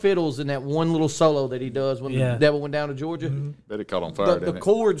 4 fiddles in that one little solo that he does when Yeah. the devil went down to Georgia. Bet it caught on fire, The didn't it?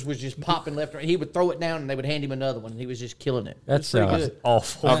 chords was just popping left and right. He would throw it down and they would hand him another one and he was just killing it. That pretty sounds good.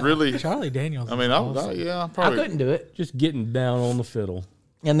 awful. I really, Charlie Daniels. I mean, yeah, I probably. couldn't do it. Just getting down on the fiddle.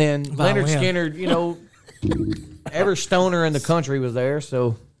 And then Leonard Violin. Skinner, every stoner in the country was there,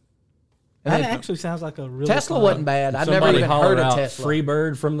 so. And That then actually sounds like a really Tesla fun- wasn't bad. I'd never Somebody even holler heard of out Tesla. Free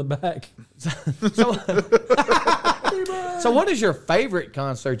Bird from the back. So what is your favorite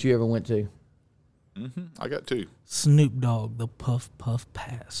concert you ever went to? I got 2. Snoop Dogg, the Puff Puff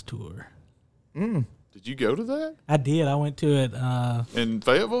Pass tour. Did you go to that I did. I went to it. in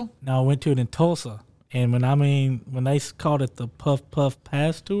Fayetteville? No, I went to it in Tulsa. And when they called it the Puff Puff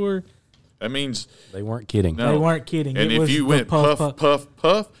Pass tour, That means They weren't kidding. no. they weren't kidding. And It if was you the went puff,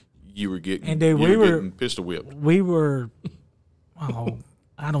 puff, you were getting And dude, you we were were- getting pistol whipped. we were,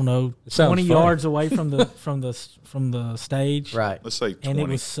 I don't know, sounds 20 fun. yards away from the stage. Right. Let's say 20. And it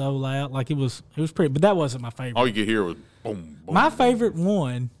was so loud. Like it was pretty, but that wasn't my favorite. All you could hear was boom, boom. My boom. favorite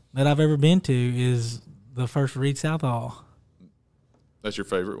one that I've ever been to is the first Reed Southall. That's your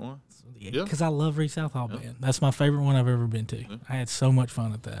favorite one? Yeah. Because I love Reed Southall band. That's my favorite one I've ever been to. I had so much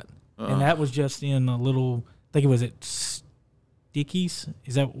fun at that. And that was just in a little, I think it was at Sticky's.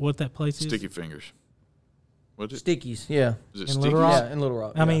 Is that what that place is? Sticky Fingers. What is it? Stickies, yeah. Is it In Sticky? Little Rock? Yeah, in Little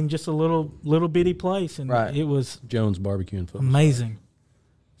Rock. I mean, just a little bitty place. And Right. it was Jones Barbecue and Football. amazing.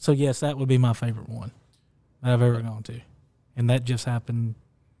 So, yes, that would be my favorite one that I've ever gone to. And that just happened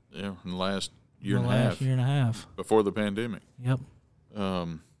Yeah, in the last year the and a last half year and a half. before the pandemic. Yep.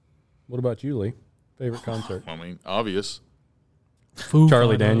 What about you, Lee? Favorite concert? I mean, obvious. Foo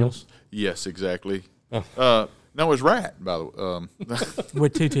Charlie Fighters Oh. Daniels. Yes, exactly. No, it was Rat, by the way.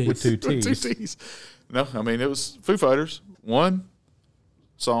 with two T's. With two T's. Two T's. No, I mean, it was Foo Fighters. One,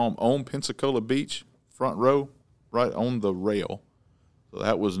 saw them on Pensacola Beach, front row, right on the rail. So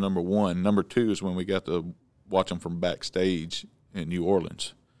that was number 1. Number 2 is when we got to watch them from backstage in New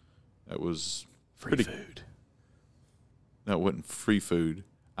Orleans. That was pretty food. That wasn't free food.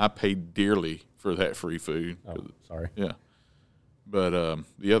 I paid dearly for that free food. Oh, sorry. Yeah. But,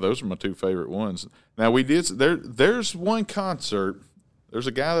 yeah, those are my 2 favorite ones. Now, we did – there's one concert. There's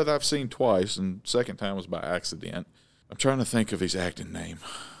a guy that I've seen twice, and second time was by accident. I'm trying to think of his acting name.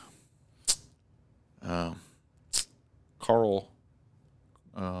 Carl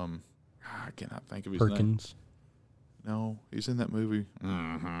I cannot think of his name. Perkins. No, he's in that movie.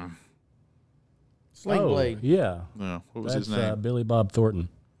 Mm-hmm. Sling Blade. Yeah. No, what was That's his name? Billy Bob Thornton.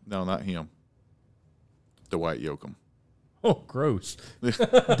 No, not him. Dwight Yoakam. Oh, gross.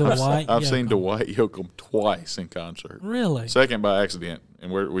 Dwight. I've seen Yoakam. Dwight Yoakam twice in concert. Really? Second by accident,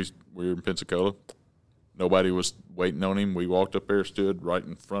 and we were in Pensacola. Nobody was waiting on him. We walked up there, stood right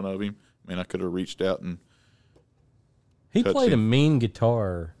in front of him. I mean, I could have reached out and He touched played a him. mean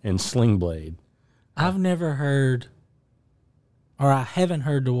guitar in Sling Blade. I've never heard, or I haven't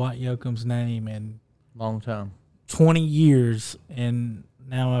heard Dwight Yoakam's name in Long time. 20 years, and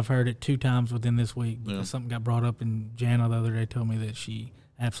now I've heard it 2 times within this week because something got brought up, and Jana the other day told me that she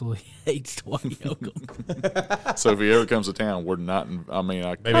absolutely hates Dwight Yoakam. So if he ever comes to town, we're not. Maybe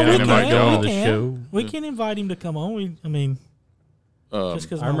I can invite him on the show. We can invite him to come on. Just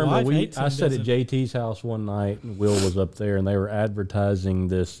because I remember I sat at JT's house one night, and Will was up there, and they were advertising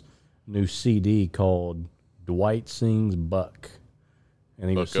this new CD called Dwight Sings Buck, and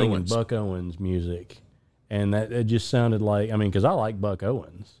he was singing Buck Owens music, and it just sounded like, because I like Buck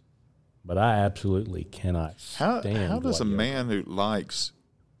Owens, but I absolutely cannot stand. How does Dwight a Yoakam. man who likes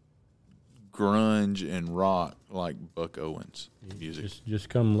grunge and rock like Buck Owens music? Just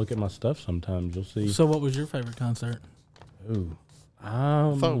come look at my stuff sometimes. You'll see. So, what was your favorite concert? Ooh.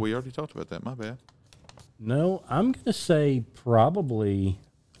 I thought we already talked about that. My bad. No, I'm going to say probably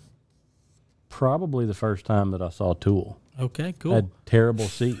the first time that I saw Tool. Okay, cool. Had terrible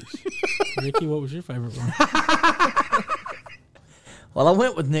seats. Ricky, what was your favorite one? Well, I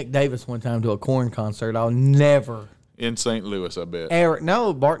went with Nick Davis one time to a Korn concert. I'll never. In St. Louis, I bet.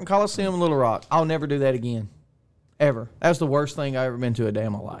 No, Barton Coliseum, Little Rock. I'll never do that again. Ever. That was the worst thing I've ever been to a day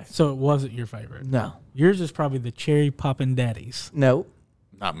in my life. So it wasn't your favorite? No. Yours is probably the Cherry Poppin' Daddies. No.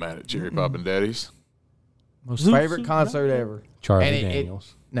 Not mad at Cherry Poppin' Daddies. Most favorite concert ever. Charlie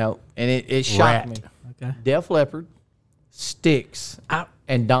Daniels. It shocked me. Okay. Def Leppard, Styx,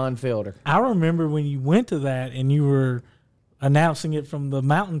 and Don Felder. I remember when you went to that and you were announcing it from the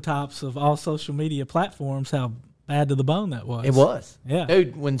mountaintops of all social media platforms how bad to the bone that was. It was. Yeah.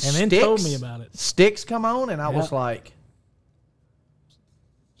 Dude, when then told me about it. Styx come on, and I was like,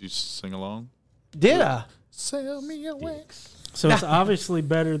 Did you sing along? did I? Sail me away. So it's obviously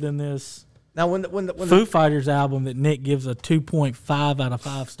better than this Now, when the Foo Fighters album that Nick gives a 2.5 out of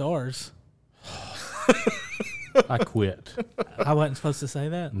 5 stars. I quit. I wasn't supposed to say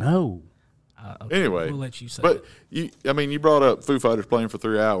that? No. Okay, Anyway, we'll let you say but it. you brought up Foo Fighters playing for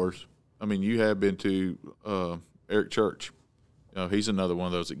 3 hours. You have been to Eric Church. He's another one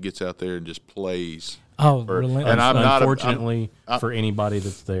of those that gets out there and just plays. Oh, and I'm not unfortunately for anybody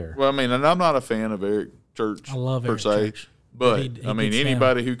that's there. Well, and I'm not a fan of Eric Church. I love per Eric se, Church. but He gets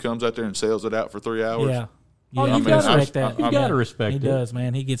anybody who comes out there and sells it out for 3 hours. Yeah. Oh, Yeah, you I gotta respect that. you gotta respect He it. does,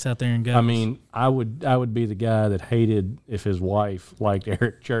 man. He gets out there and goes. I would be the guy that hated if his wife liked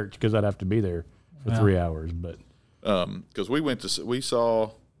Eric Church because I'd have to be there for 3 hours. But because we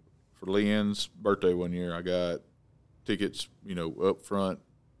saw for Leanne's birthday one year, I got tickets, up front.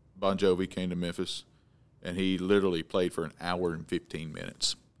 Bon Jovi came to Memphis, and he literally played for an hour and 15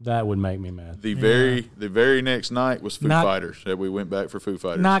 minutes. that would make me mad. The very next night was Foo Fighters. That we went back for Foo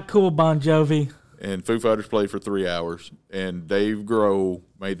Fighters. Not cool, Bon Jovi. And Foo Fighters played for 3 hours. And Dave Grohl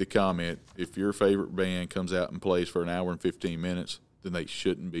made the comment, if your favorite band comes out and plays for an hour and 15 minutes, then they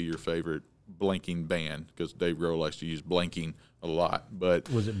shouldn't be your favorite blanking band, because Dave Grohl likes to use blanking a lot. But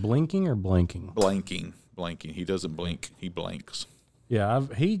Was it blinking or blanking? blanking. He doesn't blink. He blanks. Yeah,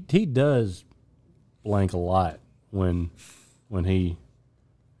 he does blank a lot when he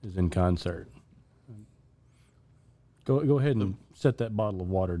is in concert. Go ahead and set that bottle of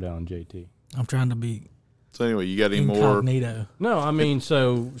water down, JT. I'm trying to be So anyway, you got any more? incognito. No,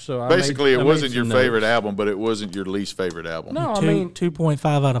 so I Basically, I it made wasn't some your notes. favorite album, but it wasn't your least favorite album. No, 2.5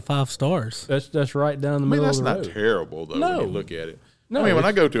 out of 5 stars. that's right down the middle that's of the not road. terrible, though, No. when you look at it. No, when I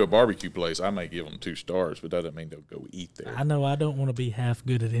it's- go to a barbecue place, I may give them 2 stars, but that doesn't mean they'll go eat there. I know I don't want to be half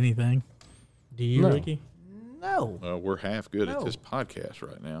good at anything. Do you, No. Ricky? No. We're half good at this podcast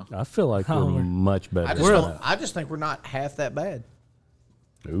right now. I feel like Oh, we're we're- much better. I just think we're not half that bad.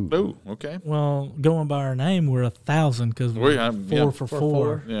 Ooh. Oh, okay. Well, going by our name, we're 1,000 because we're Yeah. 4 for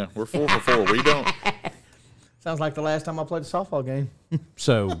 4. Yeah, we're 4 for 4. We don't. Sounds like the last time I played a softball game.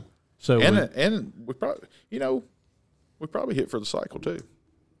 So And we probably hit for the cycle too.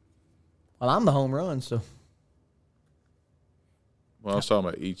 Well, I'm the home run, so. Well, I was talking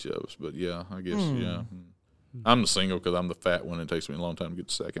about each of us, but yeah, I guess yeah. I'm the single because I'm the fat one. It takes me a long time to get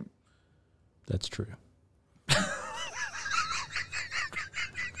to second. that's true.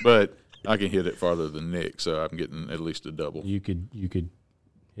 But I can hit it farther than Nick, so I'm getting at least a double. You could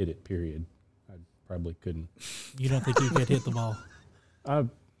hit it. Period. I probably couldn't. You don't think you could hit the ball?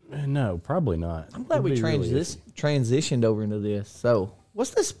 No, probably not. I'm glad we It'd be really transitioned over into this. So,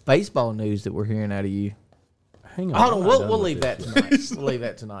 what's this baseball news that we're hearing out of you? Hang on. Hold I'm on, not we'll done leave with that this tonight. yet. We'll leave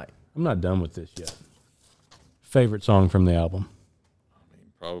that tonight. I'm not done with this yet. Favorite song from the album?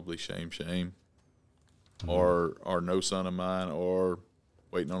 Probably Shame, or No Son of Mine, or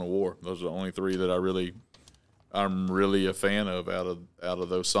Waiting on a War. Those are the only 3 that I'm really a fan of out of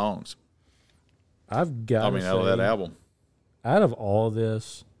those songs. I've got. out of that album. Out of all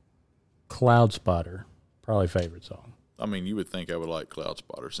this, Cloud Spotter, probably favorite song. I mean, you would think I would like Cloud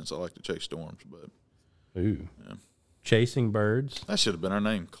Spotter since I like to chase storms, but Ooh. Yeah. Chasing birds. That should have been our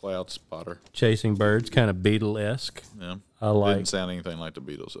name, Cloud Spotter. Chasing birds, kind of Beatle-esque. Yeah. I like. Didn't sound anything like the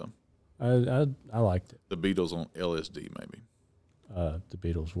Beatles, though. I liked it. The Beatles on LSD, maybe. The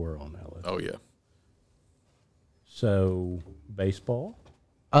Beatles were on LSD. Oh, yeah. So, baseball?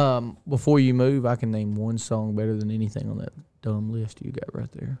 Before you move, I can name one song better than anything on that dumb list you got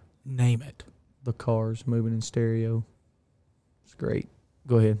right there. Name it. The Cars moving in stereo. It's great.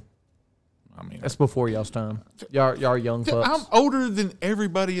 Go ahead. I mean, That's before y'all's time. Y'all young pups. I'm older than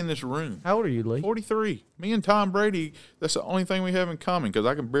everybody in this room. How old are you, Lee? 43. Me and Tom Brady, that's the only thing we have in common because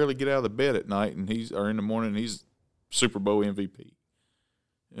I can barely get out of the bed at night and or in the morning, and he's Super Bowl MVP.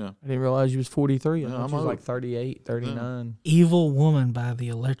 Yeah. I didn't realize you was 43. I Yeah, thought I'm you was old. like 38, 39. Evil Woman by the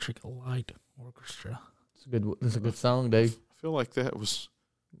Electric Light Orchestra. It's a good song, dude. I feel like that was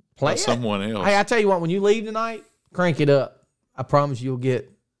Play by it. someone else. Hey, I tell you what, when you leave tonight, crank it up. I promise you'll get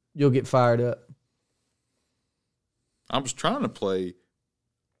fired up. I was trying to play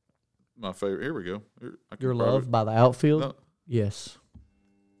my favorite. Here we go. Your Love by the Outfield? No, Yes.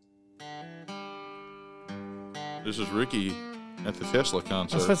 this is Ricky at the Tesla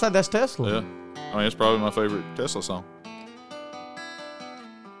concert. That's Tesla. Yeah. I mean, it's probably my favorite Tesla song.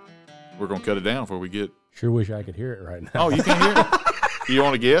 We're going to cut it down before we get. Sure wish I could hear it right now. Oh, you can hear it? You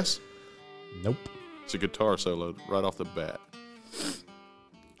want to guess? Nope. It's a guitar solo right off the bat.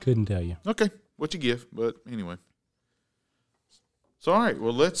 Couldn't tell you. Okay. What you give. But anyway. So, all right.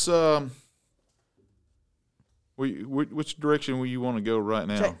 Well, let's. Which direction will you want to go right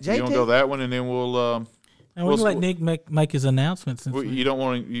now? JT? You want to go that one, and then we'll. And we can let Nick make his announcements. You don't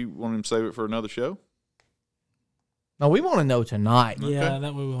want to. You want him to save it for another show? No, we want to know tonight. Yeah,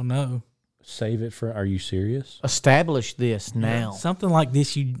 that way we'll know. Save it for. Are you serious? Establish this now. Something like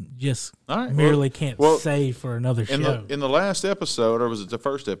this you just All right. merely can't save for another show. In the last episode, or was it the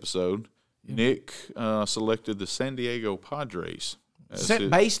first episode? Nick selected the San Diego Padres.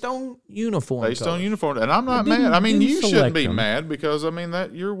 Based on uniform. Based colors. on uniform, and I'm not mad. I mean, didn't you shouldn't select be them. mad because I mean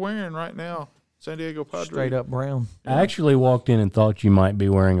that you're wearing right now San Diego Padres. Straight up brown. I actually walked in and thought you might be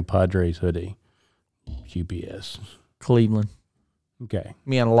wearing a Padres hoodie. UPS. Cleveland. Okay.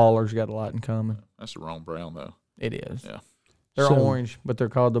 Me and Lawler's got a lot in common. That's the wrong brown though. It is. Yeah. They're So- orange, but they're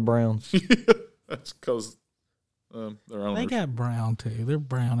called the Browns. That's because their They owners, got brown too. They're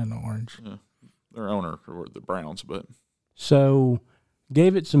brown and orange. their owner were the Browns, but So,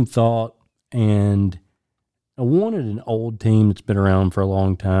 gave it some thought, and I wanted an old team that's been around for a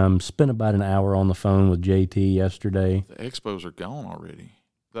long time. Spent about an hour on the phone with JT yesterday. the Expos are gone already.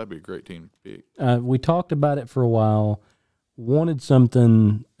 That'd be a great team to pick. We talked about it for a while. Wanted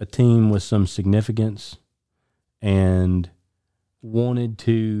a team with some significance, and wanted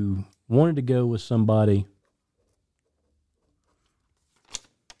to go with somebody.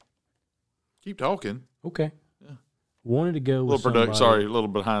 Keep talking. Okay. Yeah. Wanted to go A with little somebody. Sorry, a little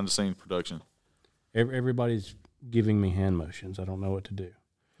behind the scenes production. Everybody's giving me hand motions. I don't know what to do.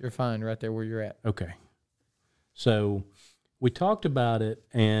 You're fine right there where you're at. Okay. So we talked about it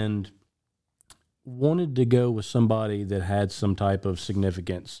and wanted to go with somebody that had some type of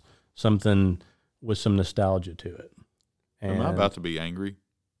significance, something with some nostalgia to it. And Am I about to be angry?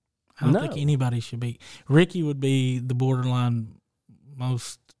 I don't No. think anybody should be. Ricky would be the borderline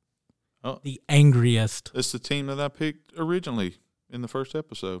the angriest It's the team that I picked originally in the first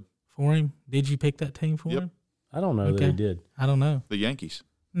episode, for him. Did you pick that team for Yep. him? I don't know that he Okay. did. I don't know. the Yankees.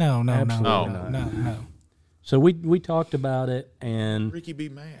 No. Absolutely No. So we talked about it, and Ricky be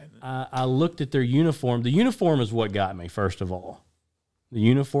mad. I looked at their uniform. The uniform is what got me, first of all. The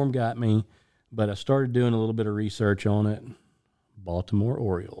uniform got me, but I started doing a little bit of research on it. Baltimore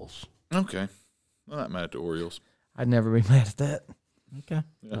Orioles. Okay. I'm not mad at the Orioles. I'd never be mad at that. Okay.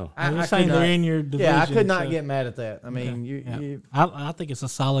 Oh. I'm I just saying could they're not- in your division. Yeah, I could not so- get mad at that. I mean, Okay. you I think it's a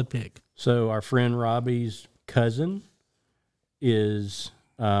solid pick. So our friend Robbie's cousin is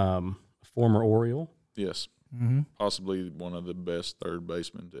a former Oriole. Yes. Mm-hmm. Possibly one of the best third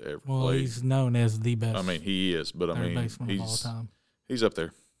basemen to ever Well, play. he's known as the best I mean, he is, but I third mean, baseman of all he's time. he's up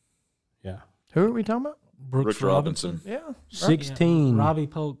there. Yeah. who are we talking about? Brooks Robinson. Yeah. 16. Robbie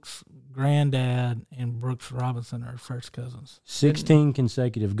Polk's granddad and Brooks Robinson are first cousins. 16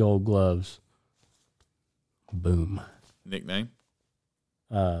 consecutive gold gloves. Boom. Nickname?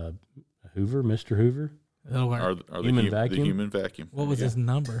 Hoover, Mr. Hoover. That'll work. Are Human the vacuum? human vacuum. What was his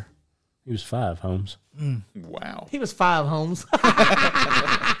number? He was 5, Holmes. Wow. He was 5 homes.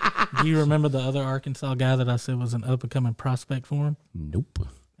 Do you remember the other Arkansas guy that I said was an up-and-coming prospect for him? Nope.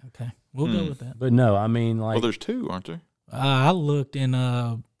 Okay, we'll go with that. But no, I mean, like, Well, there's two, aren't there? I looked in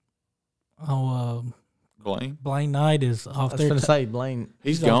Blaine Knight is I off was there. going to say, Blaine.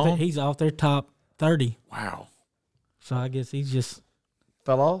 He's gone. He's off their top 30. Wow. So I guess he's just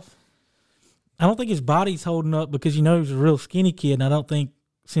Fell off? I don't think his body's holding up because he was a real skinny kid, and I don't think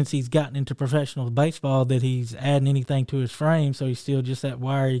since he's gotten into professional baseball that he's adding anything to his frame, so he's still just that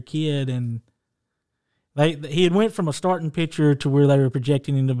wiry kid. And he had went from a starting pitcher to where they were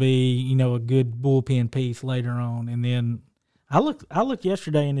projecting him to be, a good bullpen piece later on. And then I looked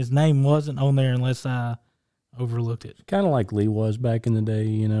yesterday, and his name wasn't on there unless I overlooked it. Kind of like Lee was back in the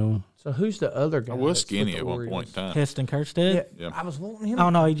day, So who's the other guy? I was that's skinny with at the one point in Orioles? time. Heston Kjerstad? Yeah. I was wanting him. Oh,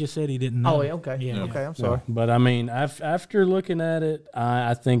 no, he just said he didn't know. Oh, yeah, okay. Yeah. Okay, I'm sorry. But I mean, after looking at it,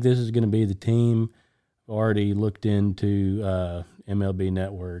 I think this is going to be the team. Already looked into MLB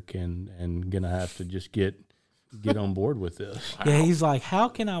Network and going to have to just get on board with this. Yeah, he's like, how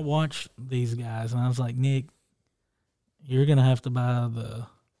can I watch these guys? And I was like, Nick, you're going to have to buy the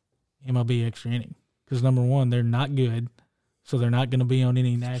MLB Extra Inning because, number one, they're not good, so they're not going to be on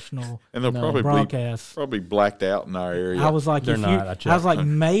any national And they'll broadcasts. probably blacked out in our area. I was like, They're not. I was like,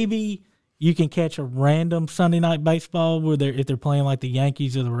 maybe you can catch a random Sunday night baseball where if they're playing like the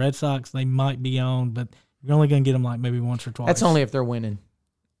Yankees or the Red Sox, they might be on, but you're only going to get them like maybe once or twice. That's only if they're winning.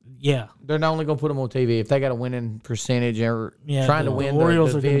 Yeah. They're not only going to put them on TV if they got a winning percentage or trying to win the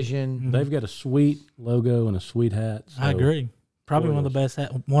Orioles are division. They've got a sweet logo and a sweet hat. So I agree. Probably one of the best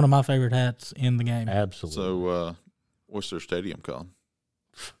one of my favorite hats in the game. Absolutely. So, what's their stadium called?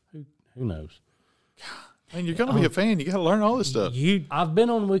 Who knows? Man, you're going to be a fan. You got to learn all this stuff. I've been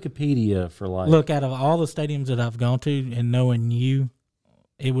on Wikipedia for Look, out of all the stadiums that I've gone to and knowing you,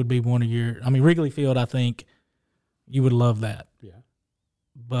 it would be one of your – Wrigley Field, I think you would love that. Yeah.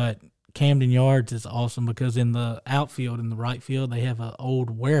 But Camden Yards is awesome because in the outfield, in the right field, they have an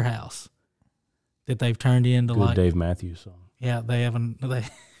old warehouse that they've turned into Good Dave Matthews song. Yeah, they have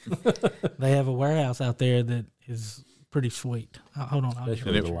they have a warehouse out there that is pretty sweet. Hold on.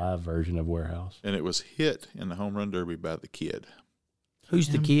 Especially the live version of Warehouse. And it was hit in the home run derby by the kid. Who's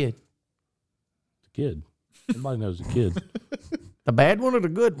the kid? The kid. Everybody knows the kid. The bad one or the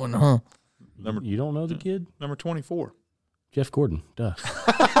good one, huh? You don't know the kid? Number 24. Jeff Gordon. Duh.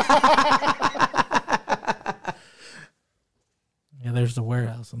 Yeah, there's the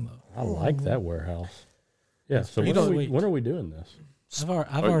warehouse in the. I like that warehouse. Yeah. So when are we doing this?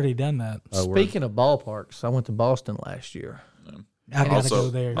 I've already done that. Speaking of ballparks, I went to Boston last year. I gotta go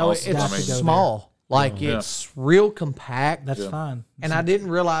there. No, it's small. It's real compact. That's fine. And I didn't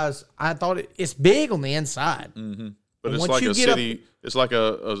realize. I thought it's big on the inside. Mm-hmm. But it's like a city. It's like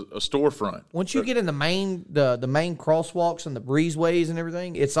a storefront. Once you get in the main crosswalks and the breezeways and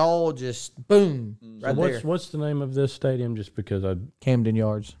everything, it's all just boom right there. What's the name of this stadium? Just because Camden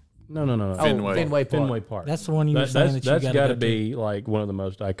Yards. No. Fenway Park. That's the one you were saying that you that's got to go be like one of the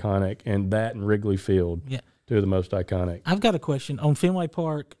most iconic, and that and Wrigley Field. Yeah. Two of the most iconic. I've got a question on Fenway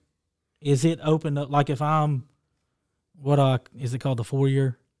Park. Is it open up? Like if I'm, is it called the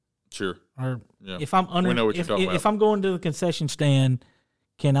foyer? Sure. Or yeah. if I'm under, we know what you're talking about. If I'm going to the concession stand,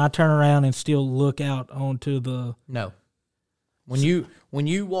 can I turn around and still look out onto the? No. When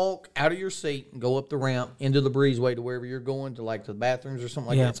you walk out of your seat and go up the ramp into the breezeway to wherever you're going to, like to the bathrooms or something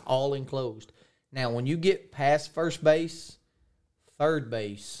like that, it's all enclosed. Now, when you get past first base, third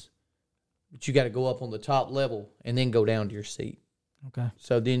base, but you got to go up on the top level and then go down to your seat. Okay.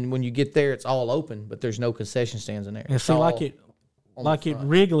 So then when you get there, it's all open, but there's no concession stands in there. Yeah, see, like at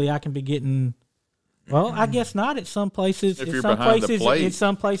Wrigley, I can be getting. Well, I guess not at some places. If you're behind the plate. In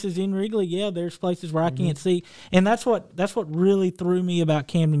some places in Wrigley, there's places where I can't see, and that's what really threw me about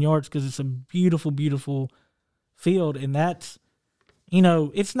Camden Yards because it's a beautiful, beautiful field, and that's,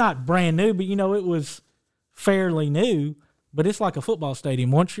 it's not brand new, but it was fairly new, but it's like a football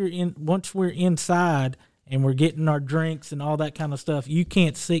stadium. Once we're inside and we're getting our drinks and all that kind of stuff, you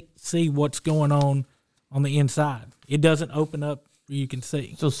can't see what's going on the inside. It doesn't open up. You can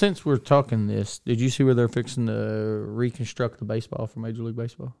see. So since we're talking this, did you see where they're fixing to reconstruct the baseball for Major League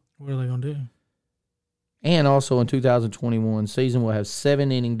Baseball? What are they going to do? And also in 2021, season will have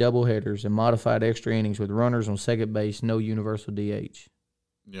 7-inning doubleheaders and modified extra innings with runners on second base, no universal DH.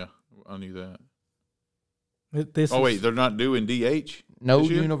 Yeah, I knew that. Wait, they're not doing DH? No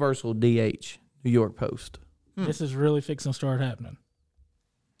universal DH. New York Post. This is really fixing to start happening.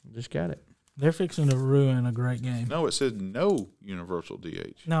 Just got it. They're fixing to ruin a great game. No, it said no universal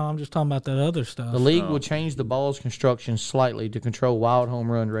DH. No, I'm just talking about that other stuff. The league will change the ball's construction slightly to control wild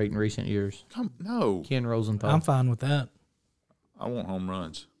home run rate in recent years. No. Ken Rosenthal. I'm fine with that. I want home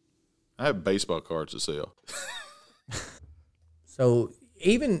runs. I have baseball cards to sell. So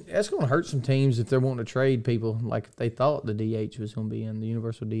even that's going to hurt some teams if they're wanting to trade people like they thought the DH was going to be in, the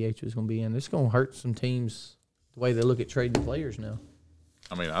universal DH was going to be in. It's going to hurt some teams the way they look at trading players now.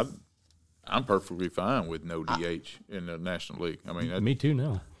 I mean, I'm perfectly fine with no DH in the National League. I mean, Me too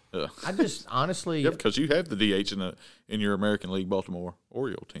now. I just honestly, yeah, because you have the DH in your American League Baltimore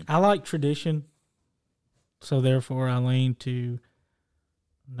Oriole team. I like tradition, so therefore I lean to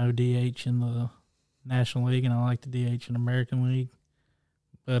no DH in the National League, and I like the DH in American League.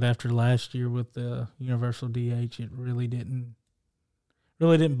 But after last year with the universal DH, it really didn't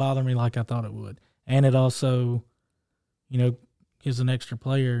bother me like I thought it would, and it also, gives an extra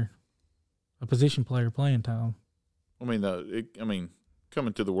player, a position player, playing time. I mean,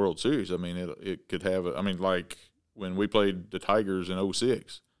 coming to the World Series, I mean, it could have. Like when we played the Tigers in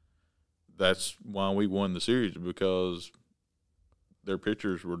 2006, that's why we won the series, because their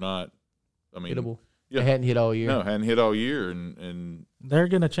pitchers were not. hittable. Yeah, They hadn't hit all year. No, hadn't hit all year, and They're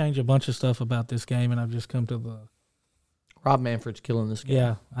going to change a bunch of stuff about this game, and I've just come to the Rob Manfred's killing this game.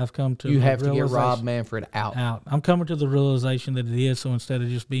 yeah. I've come to You the have to get realization- Rob Manfred out. I'm coming to the realization that it is. So instead of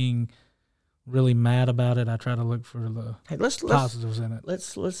just being really mad about it, I try to look for the Hey, let's positives in it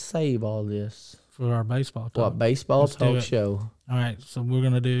let's save all this. for our baseball talk. What baseball Let's do talk it. show? All right, so we're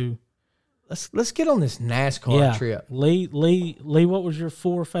gonna do Let's get on this NASCAR trip. Lee, what was your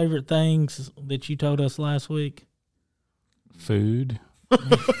 4 favorite things that you told us last week? Food.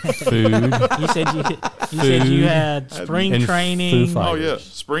 You said you had spring And training. Foo Fighters. oh yeah,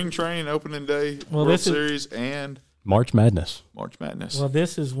 spring training, opening day, Well, World this is- Series, and March Madness. March Madness. Well,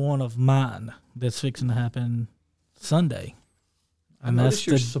 this is one of mine that's fixing to happen Sunday, I and noticed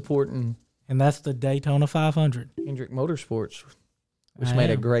you're that's supporting the Daytona 500. Hendrick Motorsports, which I made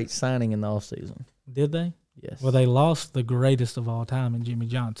a am. great signing in the offseason. Did they? Yes. Well, they lost the greatest of all time in Jimmy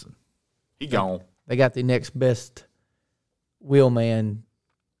Johnson. he gone. They got the next best wheelman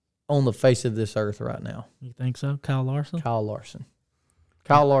on the face of this earth right now, You think so, Kyle Larson? Kyle Larson.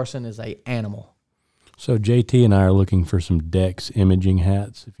 Kyle Larson is a animal. So JT and I are looking for some Dex imaging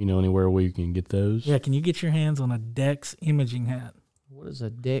hats. If you know anywhere where you can get those. Yeah, can you get your hands on a Dex imaging hat? What is a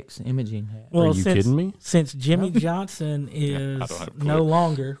Dex imaging hat? Are you kidding me? Since Jimmy Johnson is don't have a clue. no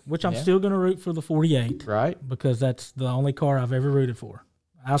longer, which I'm Yeah. still going to root for the 48 Right? because that's the only car I've ever rooted for.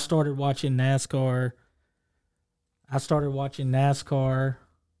 I started watching NASCAR.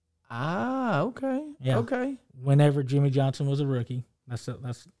 Ah, okay. Yeah. Okay. Whenever Jimmy Johnson was a rookie.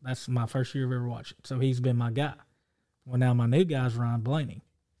 That's my first year of ever watching. So he's been my guy. Well, now my new guy's Ryan Blaney.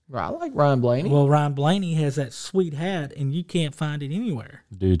 Right. I like Ryan Blaney. Well, Ryan Blaney has that sweet hat, and you can't find it anywhere.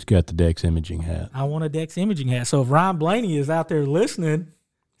 Dude's got the Dex imaging hat. I want a Dex imaging hat. So if Ryan Blaney is out there listening,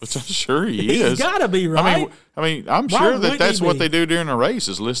 Which I'm sure he he's is. got to be right. I mean, I'm Why sure wouldn't that that's he what be? they do during a race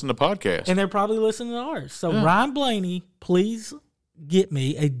is listen to podcasts. And they're probably listening to ours. So Ryan Blaney, please get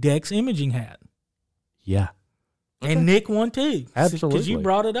me a Dex imaging hat. Yeah. And Nick one too. Because Absolutely. you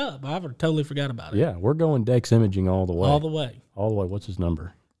brought it up. I totally forgot about it. Yeah, we're going Dex imaging all the way. All the way. All the way. What's his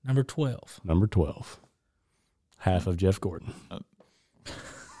number? Number 12. Number 12. Half of Jeff Gordon.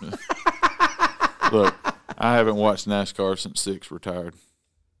 Look, I haven't watched NASCAR since Six retired.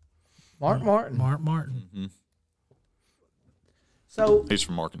 Mark Martin. Mark Martin. Mm-hmm. So He's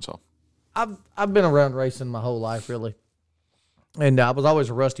from Arkansas. I've been around racing my whole life, really. And I was always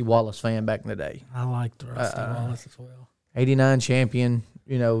a Rusty Wallace fan back in the day. I like the Rusty Wallace as well. 89 champion,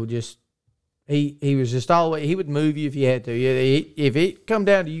 just he was just always, he would move you if you had to. If it come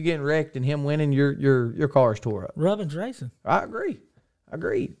down to you getting wrecked and him winning, your car's tore up. Rubbin's racing. I agree.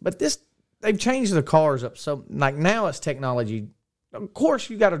 But they've changed the cars up. So like now it's technology. Of course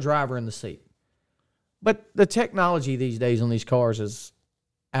you got a driver in the seat. But the technology these days on these cars is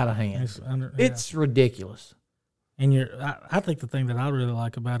out of hand. It's ridiculous. And I think the thing that I really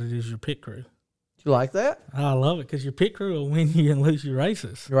like about it is your pit crew. Do you like that? I love it because your pit crew will win you and lose your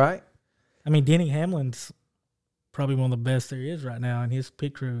races. Right? I mean, Denny Hamlin's probably one of the best there is right now, and his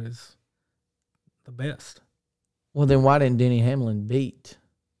pit crew is the best. Well, then why didn't Denny Hamlin beat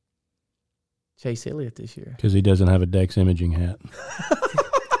Chase Elliott this year? Because he doesn't have a Dex imaging hat.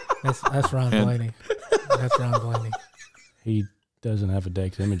 That's Ron Blaney. That's Ron Blaney. He doesn't have a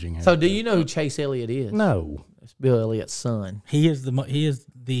Dex imaging hat. So do you know who Chase Elliott is? No. It's Bill Elliott's son. He is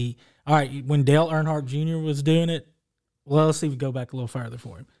the all right. When Dale Earnhardt Jr. was doing it, well, let's see if we go back a little further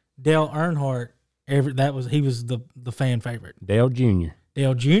for him. Dale Earnhardt, he was the fan favorite. Dale Jr.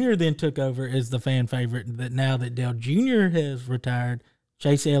 Dale Jr. then took over as the fan favorite. That now that Dale Jr. has retired,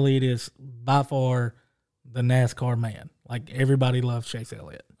 Chase Elliott is by far the NASCAR man. Like everybody loves Chase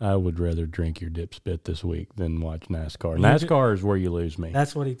Elliott. I would rather drink your dip spit this week than watch NASCAR. NASCAR is where you lose me.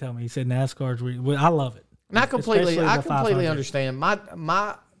 That's what he told me. He said NASCAR's where I love it. And I completely Especially the 500. understand.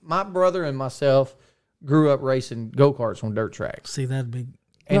 My brother and myself grew up racing go-karts on dirt tracks. See, that'd be.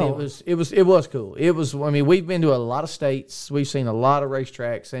 And No. it was cool. It was. I mean, we've been to a lot of states. We've seen a lot of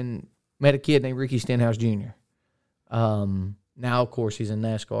racetracks, and met a kid named Ricky Stenhouse Jr. Now, of course, he's in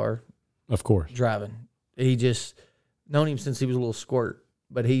NASCAR Of course. driving. He just known him since he was a little squirt,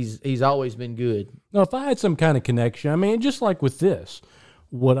 but he's always been good. No, if I had some kind of connection, I mean, just like with this,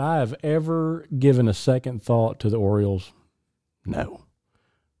 would I have ever given a second thought to the Orioles? No.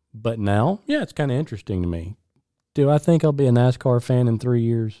 But now, yeah, it's kind of interesting to me. Do I think I'll be a NASCAR fan in 3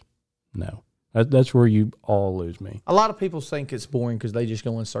 years? No. That's where you all lose me. A lot of people think it's boring because they just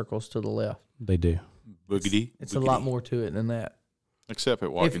go in circles to the left. They do. Boogity. It's a lot more to it than that. Except at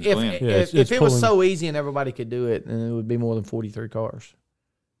If, Watkins if, Glen. if, Yeah, if it's it was pulling- so easy and everybody could do it, then it would be more than 43 cars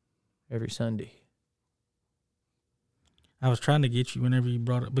every Sunday. I was trying to get you whenever you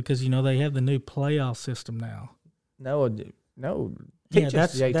brought it because they have the new playoff system now. No. Yeah, Teach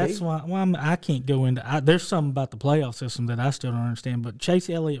us, JT. that's why. Well, I can't go into. There's something about the playoff system that I still don't understand. But Chase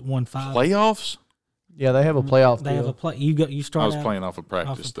Elliott won 5. Playoffs? Yeah, they have a playoff They have deal. a play. You I start. was out- playing off of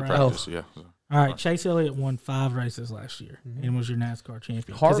practice. off of The practice. practice, yeah. All right, Chase Elliott won 5 races last year and was your NASCAR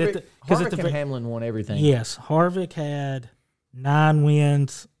champion. Harvick and Hamlin won everything. Yes, Harvick had 9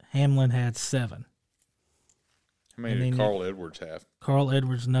 wins. Hamlin had 7. How many And did then Carl Edwards have? Carl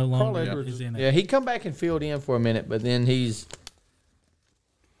Edwards no Carl longer Edwards, is in it. yeah, he come back and filled in for a minute, but then he's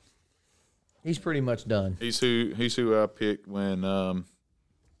pretty much done. He's who I picked when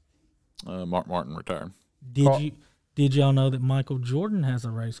Mark Martin retired. Did y'all know that Michael Jordan has a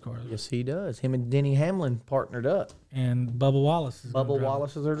race car? Yes, he does. Him and Denny Hamlin partnered up. And Bubba Wallace is gonna Bubba drive it.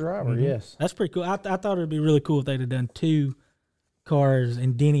 Wallace is their driver. Mhm. Yes. That's pretty cool. I thought it would be really cool if they'd have done 2 cars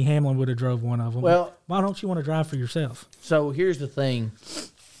and Denny Hamlin would have drove one of them. Well, why don't you want to drive for yourself? so here's the thing: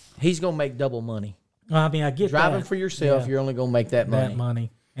 he's gonna make double money. Well, I mean, I get Driving that. for yourself, Yeah. you're only gonna make that money. That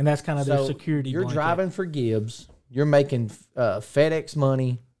money, and that's kind of their So security. You're blanket. driving for Gibbs. You're making FedEx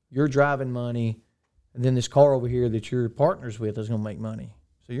money. You're driving money, and then this car over here that you're partners with is gonna make money.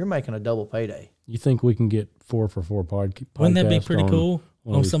 So you're making a double payday. You think we can get 4for4 podcast? Wouldn't that be pretty cool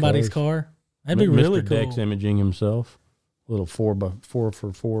one of on these somebody's cars? car? That'd be really Mr. cool. Dex imaging himself. A little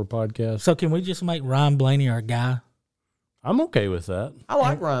 4for4 podcast. So can we just make Ryan Blaney our guy, I'm okay with that. I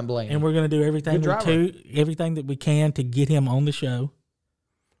like Ryan Blaney. and we're going to do everything Good everything that we can to get him on the show,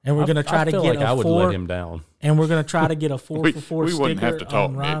 and we're going to try I to feel get like I a would 4, let him down. and we're going to try to get a 4for4 we wouldn't have sticker to talk,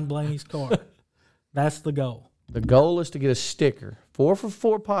 on Ryan Nick. Blaney's car. That's the goal The goal is to get a sticker.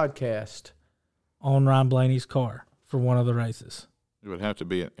 4for4 podcast. on Ryan Blaney's car for one of the races. It would have to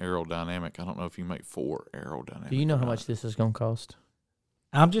be an aerodynamic. I don't know if you make 4 aerodynamic. Do you know or how not. much this is gonna cost?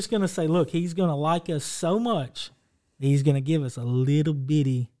 I'm just going to say, look, he's going to like us so much, he's going to give us a little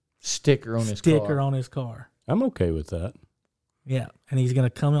bitty Sticker on his sticker car. on his car. I'm okay with that. Yeah, and he's going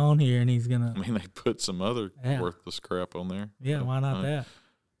to come on here and he's going I to, mean, they put some other Yeah. worthless crap on there. yeah, why not Uh, that?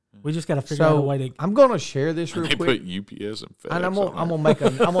 We just got to figure out a So way to. I'm gonna share this real They quick. put UPS and FedEx And I'm on gonna there.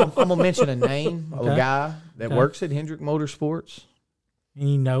 make I'm gonna mention a name of a Okay. guy that Okay. works at Hendrick Motorsports. And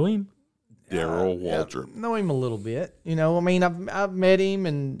you know him? Daryl Waltrip. Know him a little bit. I mean, I've met him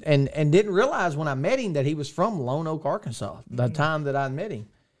and didn't realize when I met him that he was from Lone Oak, Arkansas. The time that I met him,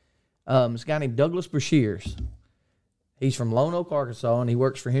 this guy named Douglas Brashears. He's from Lone Oak, Arkansas, and he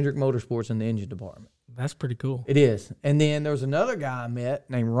works for Hendrick Motorsports in the engine department. That's pretty cool. It is. And then there was another guy I met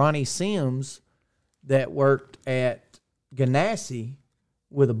named Ronnie Sims that worked at Ganassi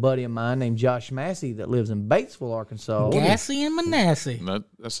with a buddy of mine named Josh Massey that lives in Batesville, Arkansas. Gassy and Manasseh. And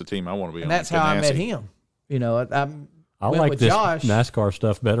that's the team I want to be on. And that's how I met Ganassi. him. I I went like with this Josh. NASCAR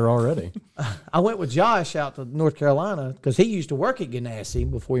stuff better already. I went with Josh out to North Carolina because he used to work at Ganassi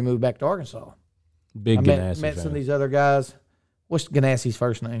before he moved back to Arkansas. Big I Ganassi met fan. some of these other guys. What's Ganassi's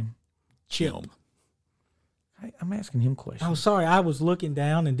first name? Chip. I'm asking him questions. Oh, sorry. I was looking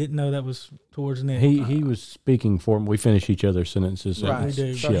down and didn't know that was towards Nick. He was speaking for me. We finish each other's sentences. right. we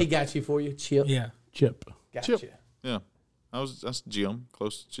do. So he Chip. got you for you, Chip. Yeah. Chip. Gotcha. Chip. Yeah. That's Jim,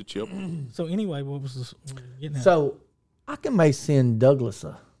 close to Chip. So anyway, what was this? What were you getting at? So I may send Douglas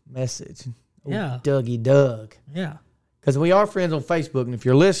a message. Yeah. Dougie Doug. Yeah. Because we are friends on Facebook, and if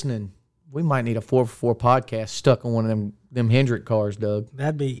you're listening, we might need a 4for4 podcast stuck on one of them Hendrick cars, Doug.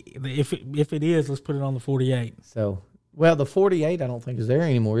 That'd be, if it is, let's put it on the 48. So, well, the 48 I don't think is there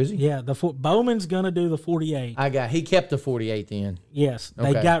anymore, is he? Yeah. Bowman's going to do the 48. He kept the 48 then, Yes. They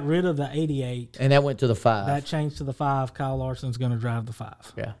Okay. got rid of the 88. and that went to the 5. That changed to the 5. Kyle Larson's going to drive the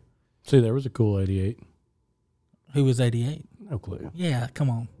 5. Yeah. See, there was a cool 88. Who was 88? No clue. Yeah, come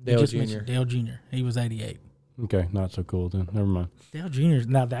on. Dale You just Jr. mentioned Dale Jr. He was 88. Okay, not so cool then. Never mind. Dale Jr.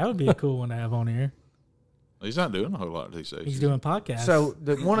 Now, that would be a cool one to have on here. He's not doing a whole lot these days. He's doing podcasts. So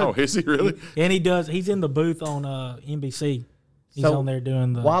one Oh, of is he really? and he's in the booth on NBC. He's on there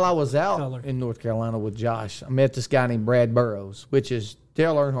doing the. while I was out color. in North Carolina with Josh, I met this guy named Brad Burrows, which is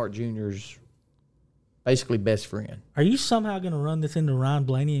Dale Earnhardt Jr.'s basically best friend. Are you somehow going to run this into Ryan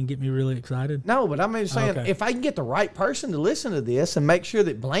Blaney and get me really excited? No, but I'm just saying, Okay. if I can get the right person to listen to this and make sure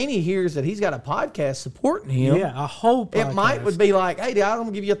that Blaney hears that he's got a podcast supporting him, Yeah, a whole podcast. it might would be like, hey, Dad, I'm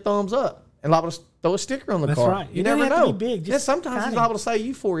gonna give you a thumbs up, and liable to throw a sticker on the That's car. right. You It never doesn't have to know. be big, Then just sometimes he's tiny. liable to say,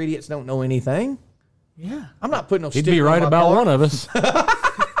 "You four idiots don't know anything." Yeah. I'm not putting no He'd sticker be right on my about car. one of us.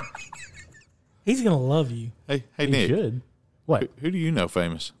 He's going to love you. Hey, He Nick. should. What? Who do you know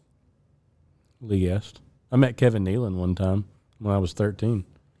famous? Lee Guest. I met Kevin Nealon one time when I was 13.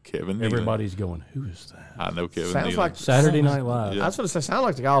 Kevin Nealon. Everybody's going, who is that? I know Kevin Sounds Nealon. like Saturday Night Live. Yeah. I was going to say, sound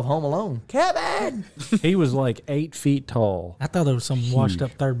like the guy of Home Alone. Kevin. He was like 8 feet tall. I thought there was some washed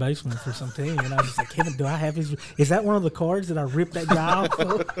up third baseman for some team, and I was just like, Kevin, do I have his? Is that one of the cards that I ripped that guy off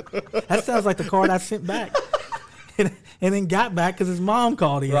of? That sounds like the card I sent back, and then got back because his mom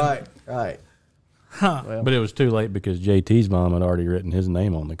called him. Right. But it was too late because JT's mom had already written his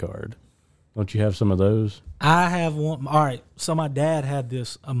name on the card. Don't you have some of those? I have one. All right, so my dad had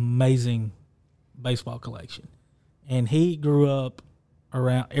this amazing baseball collection, and he grew up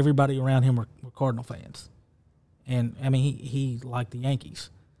around everybody around him were Cardinal fans, and I mean he liked the Yankees,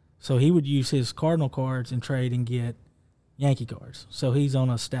 so he would use his Cardinal cards and trade and get Yankee cards. So he's on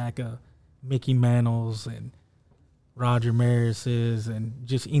a stack of Mickey Mantles and Roger Maris's and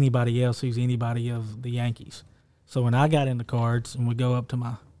just anybody else who's anybody of the Yankees. So when I got into cards and we go up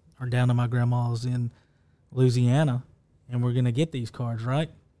to down to my grandma's in Louisiana, and we're going to get these cards, right?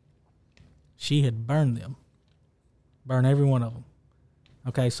 She had burned them. Burned every one of them.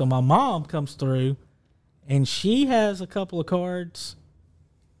 Okay, so my mom comes through, and she has a couple of cards.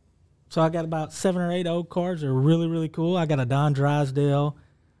 So I got about 7 or 8 old cards. They're really, really cool. I got a Don Drysdale.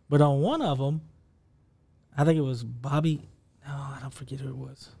 But on one of them, I think it was Bobby. No, I don't forget who it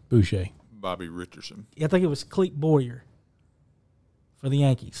was. Boucher. Bobby Richardson. I think it was Clete Boyer for the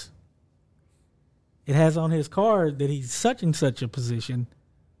Yankees. It has on his card that he's such and such a position,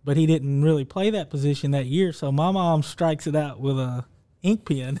 but he didn't really play that position that year. So my mom strikes it out with a ink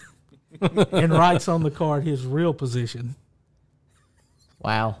pen and writes on the card his real position.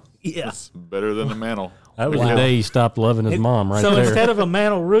 Wow. Yeah. It's better than the mantle. That was the day he stopped loving his mom right so there. instead of a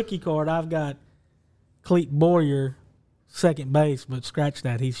Mantle rookie card, I've got Clete Boyer, second base, but scratch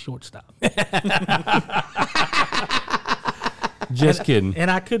that, he's shortstop. Just kidding.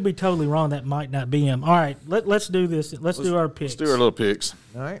 And I could be totally wrong. That might not be him. All right, let's do this. Let's do our picks. Let's do our little picks.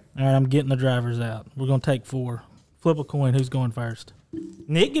 All right. All right, I'm getting the drivers out. We're going to take 4. Flip a coin. Who's going first?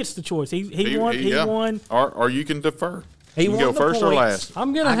 Nick gets the choice. He won. He yeah. won. Or you can defer. He You can won go the first or points. last.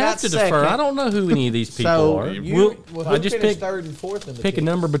 I'm going to I have got to second. defer. I don't know who any of these people So are. I I just picked picked- third and fourth in the Pick a pick.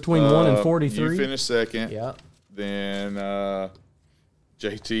 number between 1 and You 43. finish second. Yeah. Then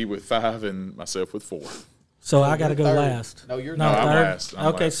JT with 5 and myself with 4. So I got to you're go third. last. No, you're no, not. I'm third. last. I'm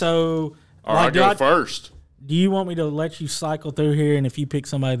Okay, last. so All right, like, I go first. do you want me to let you cycle through here, and if you pick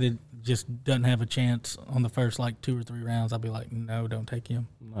somebody that just doesn't have a chance on the first 2 or 3 rounds, I'll be like, no, don't take him.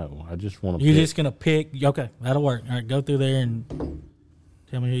 No, I just want to You're pick. just gonna pick. Okay, that'll work. All right, go through there and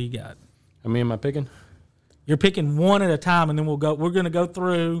tell me who you got. How many am I picking? You're picking one at a time, and then we'll go. We're gonna go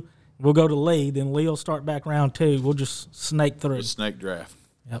through. We'll go to Lee, then Lee will start back round 2. We'll just snake through. The snake draft.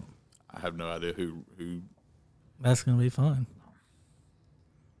 Yep, I have no idea who. that's gonna be fun.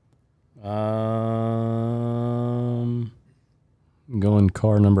 Going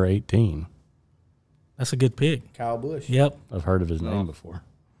car number 18. That's a good pick. Kyle Busch. Yep, I've heard of his name before.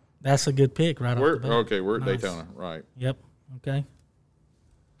 that's a good pick right off We're the bat. okay. We're at Nice. Daytona, right? Yep. Okay.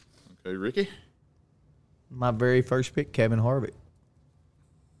 Okay, Ricky. My very first pick, Kevin Harvick.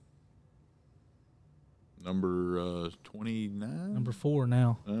 Number 29. Number 4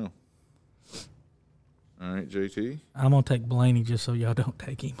 now. Oh. All right, JT. I'm gonna take Blaney just so y'all don't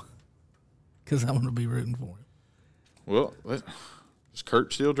take him, because I'm gonna be rooting for him. Well, does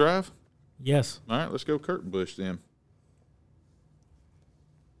Kurt still drive? Yes. All right, let's go Kurt Busch then.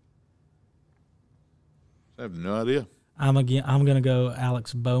 I have no idea. I'm gonna go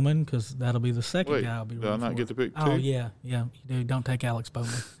Alex Bowman because that'll be the second Wait, guy I'll be did I rooting not for. get to pick Oh 2? yeah, you do. Don't take Alex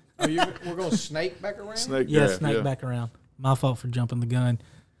Bowman. We're going to snake back around? Snake Yeah, draft. snake back around. My fault for jumping the gun.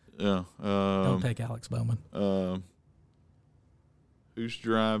 Yeah. Don't take Alex Bowman. Who's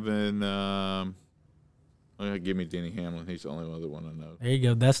driving? Give me Denny Hamlin. He's the only other one I know. There you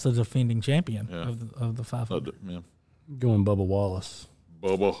go. That's the defending champion Yeah. of the 500. Yeah. Going Bubba Wallace.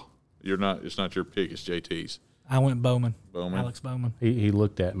 Bubba. You're not. It's not your pick. It's JT's. I went Bowman. Bowman. Alex Bowman. He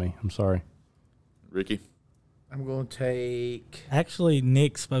looked at me. I'm sorry. Ricky. I'm going to take. Actually,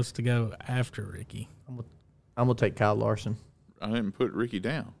 Nick's supposed to go after Ricky. I'm going to take Kyle Larson. I didn't put Ricky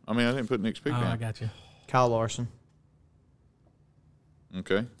down. I didn't put Nick's pick down. I got you. Kyle Larson.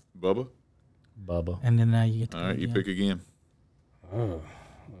 Okay. Bubba. Bubba. And then now you get to All right, you pick again.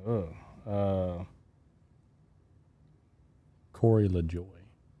 Corey LaJoy.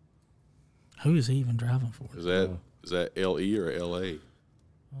 Who is he even driving for? Is that LE or LA?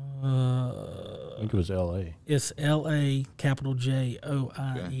 I think it was L.A. It's LA capital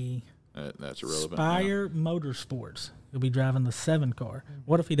JOIE. That's irrelevant. Spire Motorsports. He'll be driving the 7 car.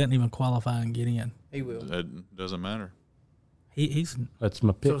 What if he doesn't even qualify and get in? He will. That doesn't matter. He's That's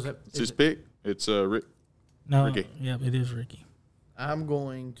my pick. So It's his pick. It's Rick. no. Ricky. Yeah, it is Ricky. I'm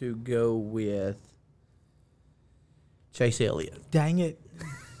going to go with Chase Elliott. Dang it.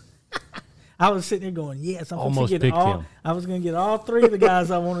 I was sitting there going, yes, I'm Almost supposed to get picked all. him. I was going to get all 3 of the guys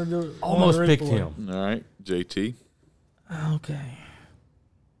I wanted to. Almost wanted to root picked for. him. All right, JT. Okay.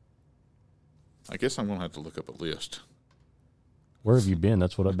 I guess I'm going to have to look up a list. Where have you been?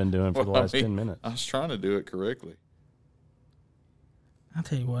 That's what I've been doing for the Well, last 10 minutes. I was trying to do it correctly. I'll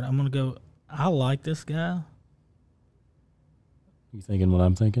tell you what, I'm going to go. I like this guy. You thinking what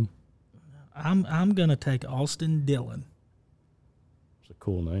I'm thinking? I'm going to take Austin Dillon. It's a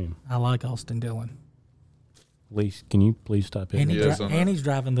cool name. I like Austin Dillon. Least, can you please stop hitting And, me? Yes, I know. and he's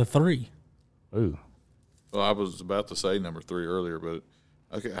driving the 3. Ooh. Well, I was about to say number 3 earlier, but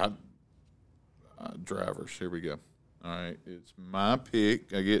okay. Drivers. Here we go. All right, it's my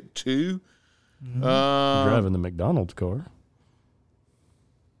pick. I get 2. Driving the McDonald's car.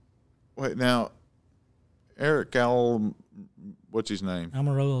 Wait, now, Eric what's his name?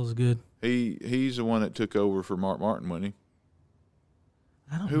 Almirola's good. He's the one that took over for Mark Martin, wasn't he?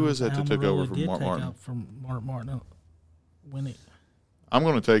 I don't Who know was if that that took over Almirola from did Mark take Martin? out from Mark Martin when it I'm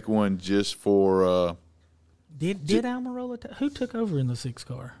going to take one just for. did Almirola who took over in the 6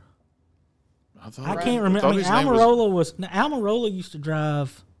 car? I Can't remember. thought his name was- Almirola used to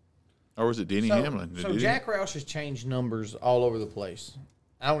drive. or was it Denny Hamlin? So Did he? Jack Roush has changed numbers all over the place.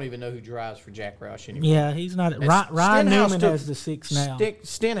 I don't even know who drives for Jack Roush anymore. Yeah, he's not. It's- Ryan Stenhouse Newman took- has the 6 now.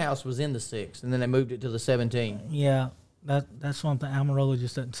 Stenhouse was in the 6, and then they moved it to the 17. Yeah, that's one thing. Almirola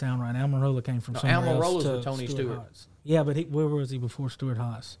just doesn't sound right. Almirola came from somewhere Almirola's else to with Tony Stewart. Haas. Yeah, but where was he before Stewart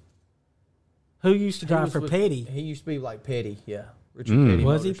Haas? Who used to He drive was for with- Petty? He used to be like Petty, yeah. Richard Petty.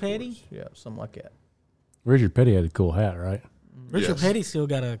 Was he Motorsports. Petty? Yeah, something like that. Richard Petty had a cool hat, right? Richard Yes. Petty still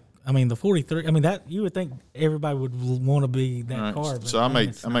got the 43. I mean, that you would think everybody would want to be that All right, car. But so I man, made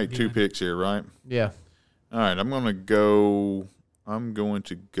it's I not made 2 good. picks here, right? Yeah. All right, I'm going to go. I was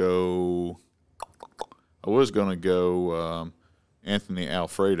going to go Anthony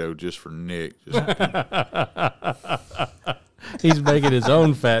Alfredo just for Nick. He's making his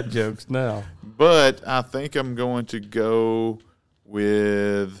own fat jokes now. But I think I'm going to go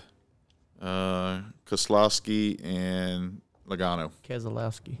with Koslowski and Logano.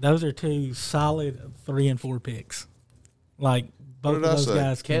 Keselowski. Those are 2 solid 3 and 4 picks. Like both of did I those say?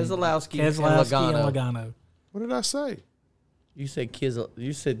 guys. Keselowski and Keselowski and Logano. What did I say? You said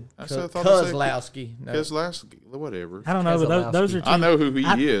You said I thought I said Kozlowski. No. Keselowski, whatever. I don't know, but those are 2. I know who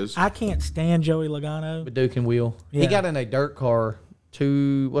he is. I can't stand Joey Logano. But Duke and Wheel. Yeah. He got in a dirt car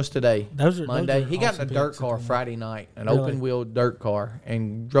what's today? Those are Monday. those are He got in awesome a dirt picks, car I think. Friday night, an Really? open wheel dirt car,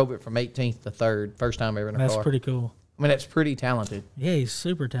 and drove it from 18th to 3rd. First time ever in a That's car. pretty cool. I mean, that's pretty talented. Yeah, he's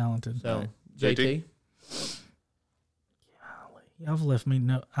super talented. So, Right. JT? Y'all left me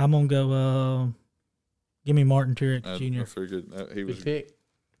no. I'm gonna go. Give me Martin Truex I Jr. figured he was. Good pick.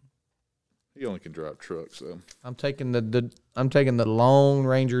 He only can drive trucks, though. I'm taking the Lone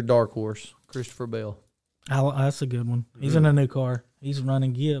Ranger dark horse, Christopher Bell. That's a good one. He's in a new car. He's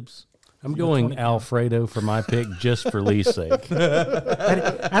running Gibbs. I'm going Alfredo for my pick just for Lee's sake.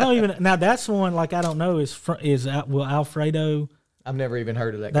 I don't even now. That's one like I don't know. Will Alfredo? I've never even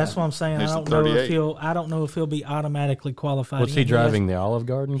heard of that That's guy. what I'm saying. He's I the don't know 38. I don't know if he'll be automatically qualified. What's he in. driving, the Olive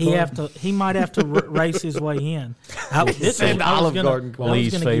Garden He car? He might have to race his way in. Said Olive Garden car.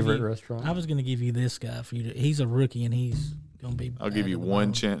 Lee's favorite restaurant. I was going to give you this guy for you. He's a rookie and he's going to be. I'll give you bad at the one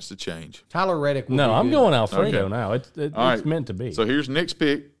ball. chance to change. Tyler Reddick. Will No, be I'm good. going Alfredo Okay. now. It's All right. meant to be. So here's Nick's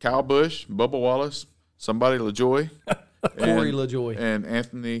pick: Kyle Busch, Bubba Wallace, somebody LaJoy, Corey LaJoy. and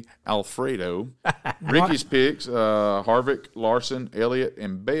Anthony Alfredo. Ricky's picks: Harvick, Larson, Elliott,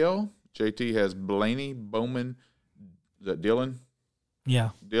 and Bell. JT has Blaney, Bowman. Is that Dylan? Yeah.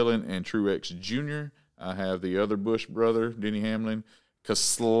 Dylan and Truex Jr. I have the other Bush brother, Denny Hamlin,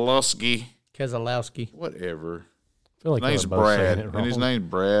 Koslowski, Keselowski. whatever. I feel like His name's we're both saying Brad, it and his wrong. name's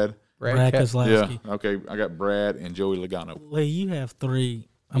Brad. Brad Yeah, Keselowski. okay. I got Brad and Joey Logano. Lee, you have 3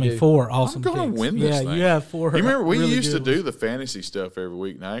 I mean, 4 awesome I'm going picks. to win this yeah, thing. you have 4. You remember we really used to good do ones. the fantasy stuff every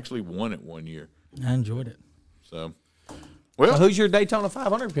week, and I actually won it one year. I enjoyed it. So, So well, who's your Daytona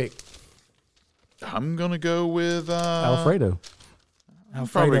 500 pick? I'm going to go with Alfredo.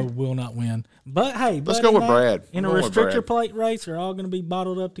 Alfredo probably- will not win. But hey, Let's buddy, go with Matt, Brad. In I'm a going with restrictor Brad. plate race, they're all going to be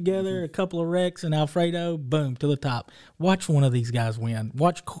bottled up together. A couple of wrecks and Alfredo, boom, to the top. Watch one of these guys win.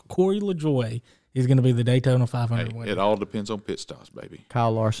 Watch Corey LaJoie is going to be the Daytona 500 Hey, winner. it all depends on pit stops, baby.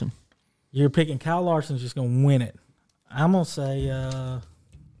 Kyle Larson. You're picking Kyle Larson's just going to win it. I'm going to say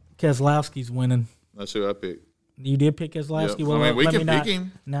Keselowski's winning. That's who I picked. You did pick Keselowski. Yep. Well, I mean, we let can me pick not-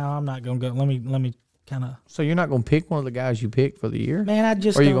 him. No, I'm not going to go. Let me kind of. So you're not going to pick one of the guys you picked for the year? Man, I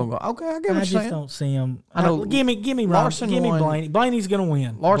just or are you don't- going to go, okay, I get I what just you're saying. don't see him. I know Give me Larson Give me won- Blaney. Blaney's going to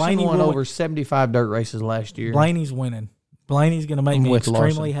win. Larson Blaney won will- over 75 dirt races last year. Blaney's winning. Blaney's going to make I'm me with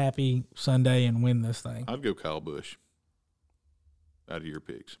extremely Larson. happy Sunday and win this thing. I'd go Kyle Busch out of your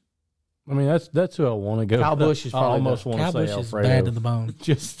picks. I mean, that's who I want to go. Kyle Busch is I probably almost the- want to Kyle say Busch is Alfredo. bad to the bone.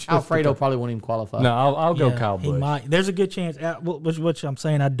 just Alfredo probably won't even qualify. No, I'll go Yeah, Kyle he Busch. might. There's a good chance. Which I'm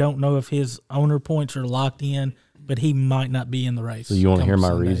saying, I don't know if his owner points are locked in, but he might not be in the race. So you want to come hear my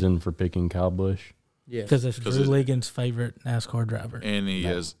Sunday. reason for picking Kyle Busch? Yes. Because it's Drew it- Ligon's favorite NASCAR driver. And he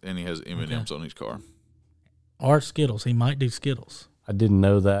has M&M's on his car. Or Skittles. He might do Skittles. I didn't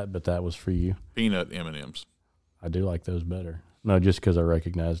know that, but that was for you. Peanut M&M's. I do like those better. No, just because I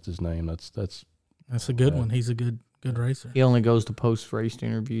recognized his name. That's That's a good one. He's a good racer. He only goes to post-race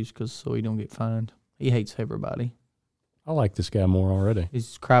interviews so he don't get fined. He hates everybody. I like this guy more already.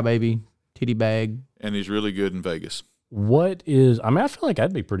 He's crybaby, titty bag. And he's really good in Vegas. What is? I mean, I feel like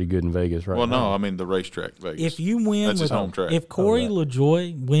I'd be pretty good in Vegas right Well, now. no, I mean the racetrack, Vegas. If you win That's his with home track. if Corey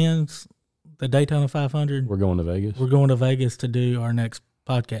LaJoie wins the Daytona 500, We're going to Vegas. we're going to Vegas to do our next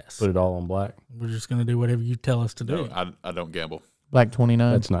podcast. Put it all on black. We're just going to do whatever you tell us to do. No, I don't gamble. Black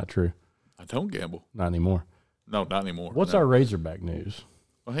 29. That's not true. I don't gamble. Not anymore. No, not anymore. What's No. our Razorback news?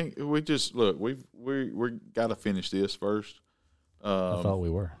 I think we just look. We got to finish this first. I thought we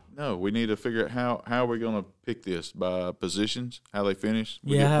were. No, we need to figure out how we're going to pick this by positions, how they finish.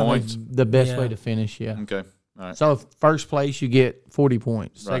 We Yeah, get how they- points. the best Yeah. way to finish, yeah. Okay. All right. So first place, you get 40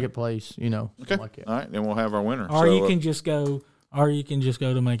 points. Right. Second place, Okay. something like that. All right. Then we'll have our winner. Or So, you can just go. Or you can just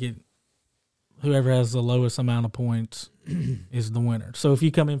go to make it. Whoever has the lowest amount of points is the winner. So if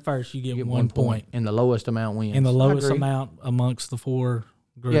you come in first, you get, You get 1 point, and the lowest amount wins. and the I lowest agree. amount amongst the 4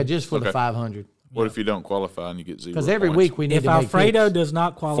 groups. Yeah, just for the Okay. 500. what if you don't qualify and you get 0 Because every points? week we need If to make Alfredo picks. does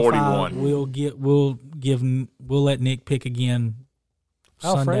not qualify, 41. we'll let Nick pick again.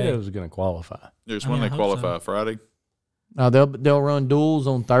 Sunday. Alfredo's going to qualify. There's I when mean, I they hope qualify Friday. They'll run duels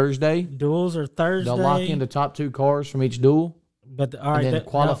on Thursday. Duels are Thursday. They'll lock in the top 2 cars from each duel, But all right, and then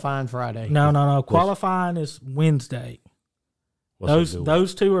qualifying Friday. No. Qualifying is Wednesday. What's the deal?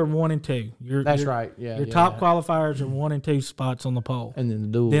 Those 2 are 1 and 2. That's right. Yeah, Your yeah, top yeah. qualifiers are 1 and 2 spots on the pole. And then the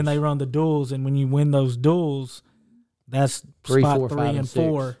duels. Then they run the duels, and when you win those duels, that's 3, spot 4, 3 5, and and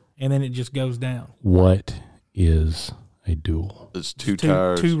 4, 6. and then it just goes down. What is a duel? It's two two-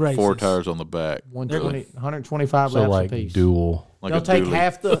 tires, two races. 4 tires on the back. 125 So laps like apiece. duel. Like They'll a take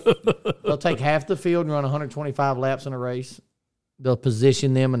dually. they'll take half the field and run 125 laps in a race. They'll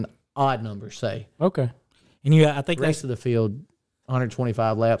position them in odd numbers, say. Okay. And I think The rest of the field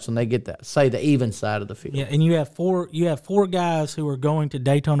 125 laps, and they get that, say, the even side of the field. yeah, and you have 4 guys who are going to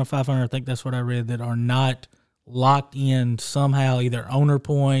Daytona 500. I think that's what I read, that are not locked in somehow, either owner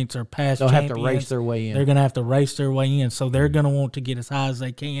points or past They'll have champions. to race their way in. They're going to have to race their way in, so they're going to want to get as high as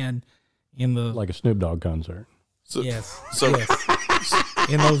they can in the Like a Snoop Dogg concert. So, yes, so yes.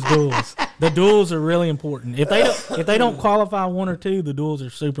 In those duels. The duels are really important. If they don't qualify 1 or 2, the duels are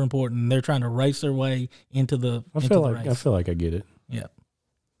super important. They're trying to race their way into the I race. feel like I get it. Yeah,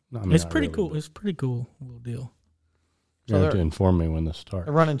 No, I mean, it's not pretty really, cool. but It's a pretty cool little deal. You have they're- to inform me when this starts.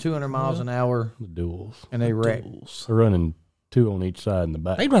 They're running 200 miles an hour, The duels. and they wreck. Duels. They're running 2 on each side in the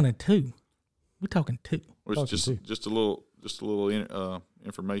back. They running 2. We're talking 2. which Talking to. just a little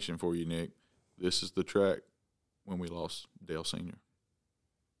information for you, Nick. This is the track when we lost Dale Sr.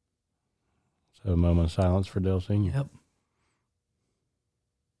 So a moment of silence for Dale Sr. Yep.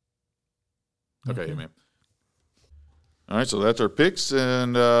 Okay, man. All right, so that's our picks,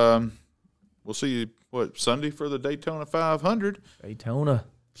 and we'll see you Sunday for the Daytona 500. Daytona.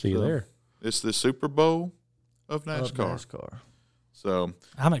 See you So, there. It's the Super Bowl of Of NASCAR. NASCAR. So,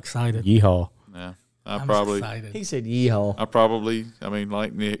 I'm excited. Yeehaw. yeah, I'm I excited. He said yeehaw.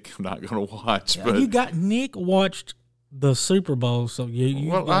 like Nick, I'm not going to watch, but You got Nick watched the Super Bowl, so you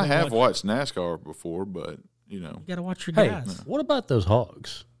well, I gotta have watch, watched NASCAR before, but you know, You got to watch your Hey, guys. what about those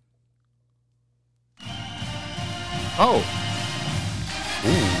hogs? oh, We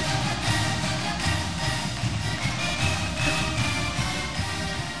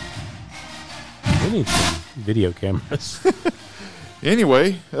need some video cameras.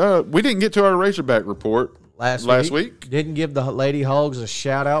 Anyway, we didn't get to our Razorback report last week. Didn't give the Lady Hogs a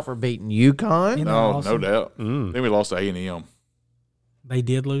shout out for beating UConn. You know, No, awesome. no doubt. Then we lost to A&M. They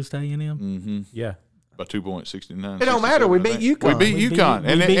did lose to A&M. Mm-hmm. Yeah. By 2.69. It don't matter. We beat UConn. We beat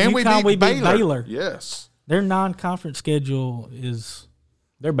UConn. We beat Baylor. Yes. Their non-conference schedule is.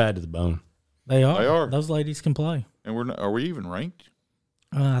 They're bad to the bone. They are. They are. Those ladies can play. And we're not, are we even ranked?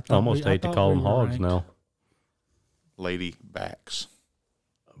 I Almost hate to call them hogs now. Lady backs.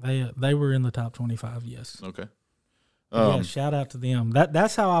 They were in the top 25. Yes. Okay. Yeah. Shout out to them.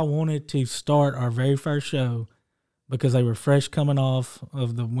 That's how I wanted to start our very first show, because they were fresh coming off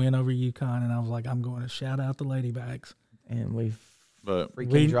of the win over UConn, and I was like, I'm going to shout out the Ladybacks. And we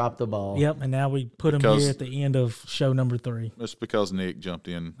freaking dropped the ball. Yep, and now we put them here at the end of show number 3. That's because Nick jumped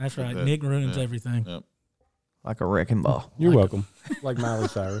in. That's right. Nick ruins everything. Yep. Like a wrecking ball. You're welcome. Like Miley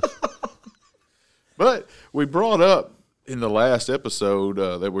Cyrus. But we brought up in the last episode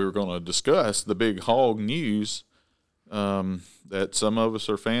that we were going to discuss the big hog news that some of us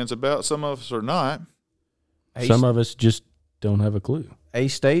are fans about, some of us are not. Some of us just don't have a clue.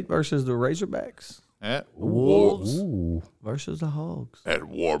 A-State versus the Razorbacks. At Wolves Ooh. versus the Hogs. At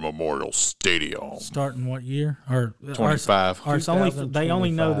War Memorial Stadium. Starting what year? Or 25. Or it's only they only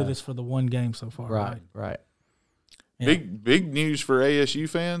know that it's for the one game so far. Right. Yeah. Big news for ASU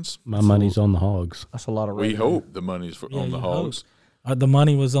fans. My money's on the hogs. That's a lot of We red. hope the money's on the you Hogs. hope. The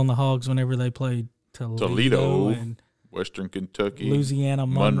money was on the Hogs whenever they played Toledo and Western Kentucky, Louisiana,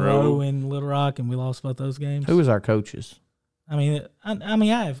 Monroe, and Little Rock, and we lost both those games. Who was our coaches? I mean,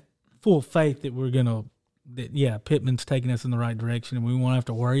 I have full faith that we're gonna. Pittman's taking us in the right direction, and we won't have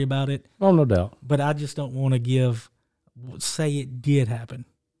to worry about it. Oh, no doubt. But I just don't want to say it did happen.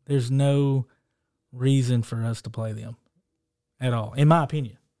 There's no reason for us to play them at all, in my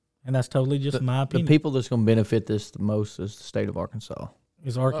opinion. And that's totally just my opinion. The people that's going to benefit this the most is the state of Arkansas.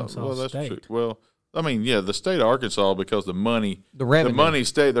 Is Arkansas well, that's State. true. Well, I mean, yeah, the state of Arkansas, because the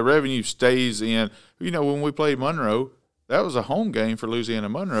revenue stays in. You know, when we played Monroe, that was a home game for Louisiana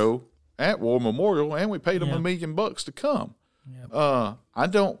Monroe at War Memorial, and we paid them $1 million to come. Yep. I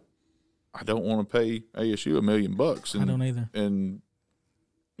don't want to pay ASU $1 million. I don't either. And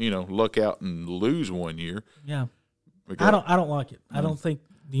luck out and lose one year. Yeah, I don't like it. I don't think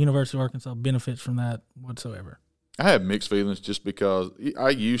the University of Arkansas benefits from that whatsoever. I have mixed feelings just because I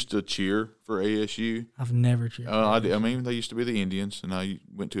used to cheer for ASU. I've never cheered. I mean, they used to be the Indians, and I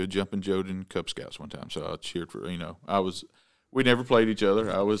went to a Jumpin' Joden Cub Scouts one time, so I cheered for. We never played each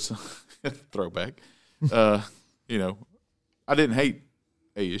other. I was throwback. I didn't hate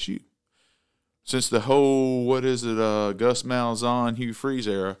ASU. Since the whole Gus Malzahn, Hugh Freeze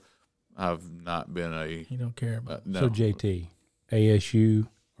era, I've not been You don't care about. No. So JT, ASU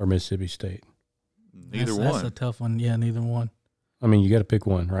or Mississippi State? Neither one. That's a tough one. Yeah, neither one. I mean, you got to pick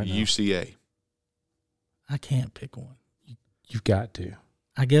one right now. UCA. I can't pick one. You've got to.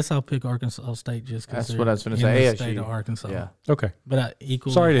 I guess I'll pick Arkansas State just because That's what I was going to in say. the ASU. state of Arkansas. Yeah. Okay. But I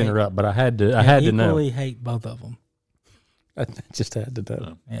equally Sorry to hate- interrupt, but I had to. I had to know. Equally hate both of them. I just had to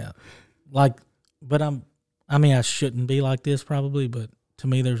know. Yeah, but I shouldn't be like this probably, but to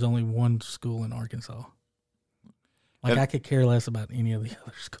me, there's only one school in Arkansas. I could care less about any of the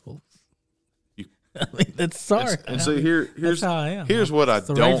other schools. I mean, that's sorry. And so here's that's how I am. Here's what I It's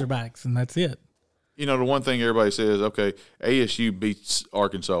the don't. Razorbacks, and that's it. The one thing everybody says, okay, ASU beats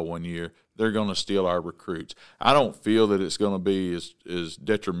Arkansas one year, they're going to steal our recruits. I don't feel that it's going to be as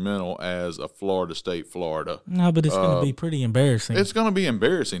detrimental as a Florida State, Florida. No, but it's going to be pretty embarrassing. It's going to be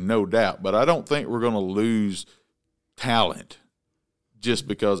embarrassing, no doubt, but I don't think we're going to lose talent just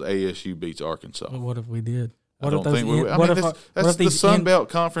because ASU beats Arkansas. But what if we did? I don't think we would. That's the Sun Belt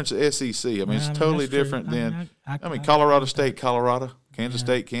Conference SEC. I mean, it's totally different than Colorado State, Colorado, Kansas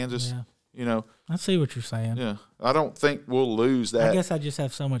State, Kansas. Yeah. I see what you're saying. Yeah, I don't think we'll lose that. I guess I just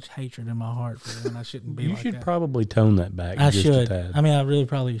have so much hatred in my heart for them, and I shouldn't be. You like should that. probably tone that back. I just should. A tad. I mean, I really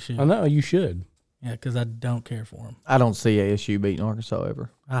probably should. I know you should. Yeah, because I don't care for them. I don't see ASU beating Arkansas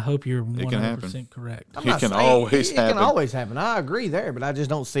ever. I hope you're It can happen. 100% correct. It can always It happen. can always happen. I agree there, but I just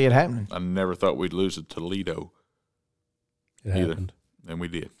don't see it happening. I never thought we'd lose to Toledo It either, happened. and we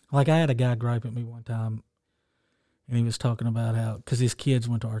did. Like I had a guy gripe at me one time, and he was talking about how because his kids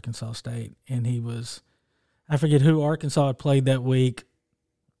went to Arkansas State, and I forget who Arkansas had played that week,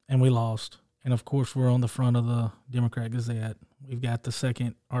 and we lost. And of course, we're on the front of the Democrat Gazette. We've got the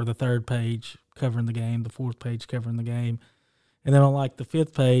second or the third page covering the game, the fourth page covering the game, and then on the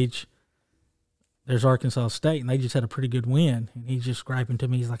fifth page, there's Arkansas State, and they just had a pretty good win. And he's just griping to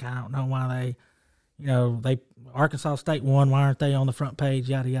me. He's like, I don't know why Arkansas State won. Why aren't they on the front page?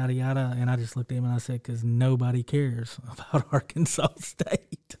 Yada, yada, yada. And I just looked at him and I said, because nobody cares about Arkansas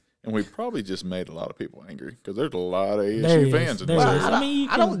State. And we probably just made a lot of people angry because there's a lot of ASU fans in this.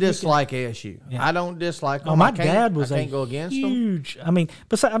 I don't dislike ASU. Yeah. I don't dislike them. Oh, my dad was I can't go against huge. Them. He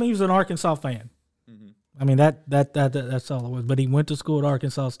was an Arkansas fan. Mm-hmm. I mean, that's all it was. But he went to school at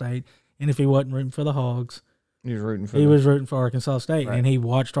Arkansas State, and if he wasn't rooting for the Hogs, he was rooting for Arkansas State. Right. And he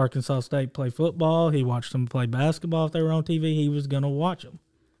watched Arkansas State play football. He watched them play basketball. If they were on TV, he was going to watch them.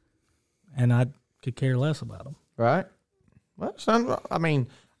 And I could care less about them. Right. Well, son, I mean,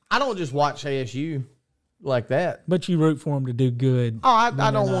 I don't just watch ASU like that. But you root for them to do good. Oh, I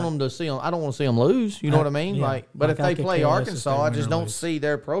don't want them to see them. I don't want to see them lose. You know what I mean? Yeah. But if they play Arkansas, I just don't see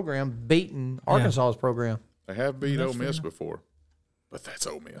their program beating Arkansas's program. They have beat Ole Miss before, but that's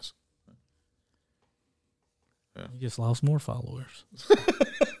Ole Miss. Yeah. You just lost more followers.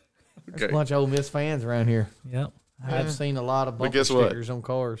 There's a bunch of Ole Miss fans around here. Yep. I've seen a lot of bumper stickers on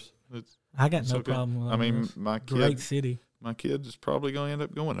cars. I got no problem with it. My kid, great city. My kid is probably going to end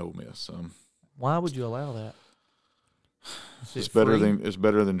up going to Ole Miss. So. Why would you allow that? It's better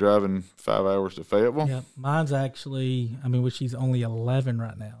than driving 5 hours to Fayetteville. Yeah, mine's actually. Which she's only 11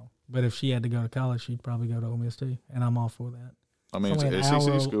 right now. But if she had to go to college, she'd probably go to Ole Miss too, and I'm all for that. It's an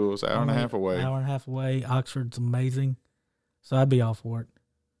SEC school. It's an hour and a half away. Hour and a half away. Oxford's amazing, so I'd be all for it.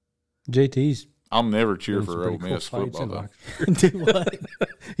 JT's. I'll never cheer for Ole Miss football though. Do what?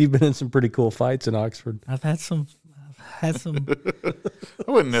 You've been in some pretty cool fights in Oxford. I've had some. I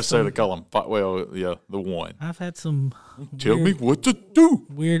wouldn't necessarily call them fight. Well, yeah, the one. I've had some. Tell me what to do.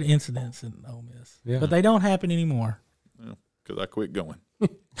 Weird incidents in Ole Miss, but they don't happen anymore. Because I quit going.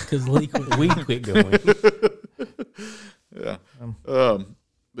 Because we quit going. Yeah.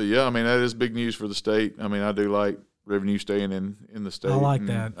 But yeah, that is big news for the state. I do like revenue staying in the state. I like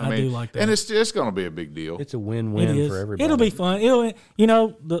that. I do like that. And it's going to be a big deal. It's a win-win for everybody. It'll be fun.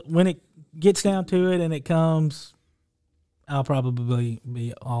 When it gets down to it and it comes, I'll probably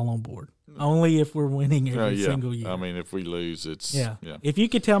be all on board. Only if we're winning every single year. If we lose, it's yeah. If you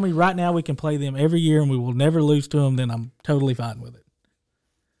could tell me right now we can play them every year and we will never lose to them, then I'm totally fine with it.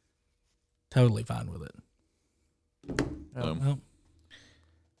 Totally fine with it.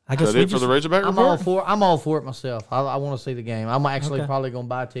 I guess it for the Razorback report? I'm all for it myself. I want to see the game. I'm actually probably going to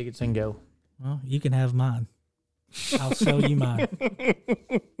buy tickets and go. Well, you can have mine. I'll sell you mine.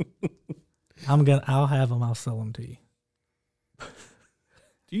 I'll have them. I'll sell them to you.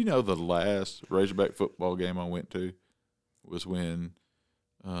 Do you know the last Razorback football game I went to was when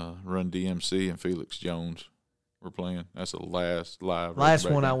Run DMC and Felix Jones were playing? That's the last live. Last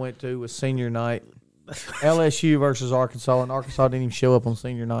one I went to was senior night. LSU versus Arkansas, and Arkansas didn't even show up on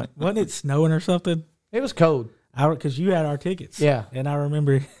senior night. Wasn't it snowing or something? It was cold. Because you had our tickets. Yeah. And I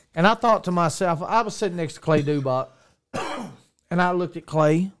remember. And I thought to myself, I was sitting next to Clay Dubach, and I looked at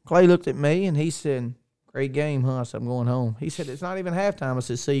Clay. Clay looked at me, and he said, "Great game, huh?" I said, "I'm going home." He said, "It's not even halftime." I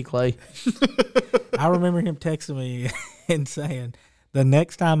said, "See you, Clay." I remember him texting me and saying, "The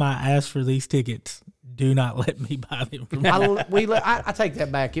next time I ask for these tickets, do not let me buy them from you." I take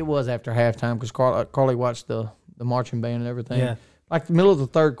that back. It was after halftime because Carly watched the marching band and everything. Yeah. Like the middle of the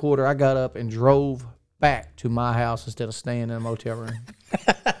third quarter, I got up and drove back to my house instead of staying in a motel room.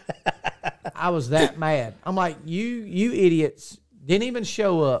 I was that mad. I'm like, you idiots didn't even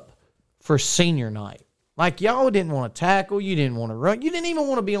show up for senior night. Like, y'all didn't want to tackle. You didn't want to run. You didn't even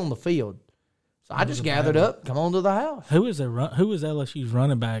want to be on the field. So I just gathered up, come on to the house. Who was LSU's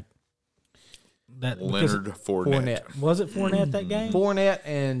running back? Leonard Fournette. Was it Fournette that game? Fournette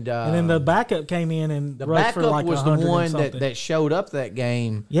and then the backup came in and the backup for like was the one that showed up that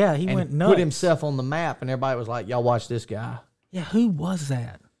game. Yeah, he went nuts. Put himself on the map, and everybody was like, "Y'all watch this guy." Yeah, who was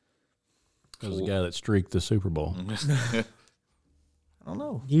that? It was the guy that streaked the Super Bowl. I don't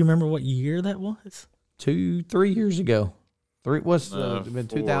know. Do you remember what year that was? 2-3 years ago. Been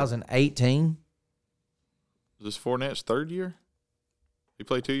 2018. Was this Fournette's third year? He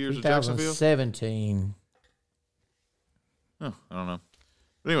played 2 years at Jacksonville? 2017. Oh, I don't know.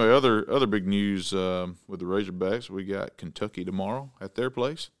 But anyway, other big news with the Razorbacks, we got Kentucky tomorrow at their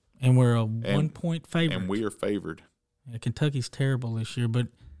place. And we're a 1-point favorite. And we are favored. Yeah, Kentucky's terrible this year, but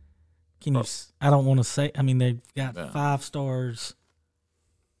I don't want to say, they've got 5 stars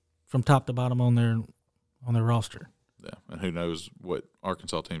from top to bottom on their roster. Yeah, and who knows what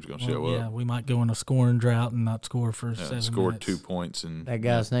Arkansas team's going to show up. Yeah, we might go in a scoring drought and not score for 7 minutes. Scored 2 points. And that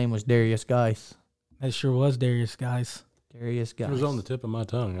guy's name was Darius Geis. That sure was Darius Geis. Darius Geis. It was on the tip of my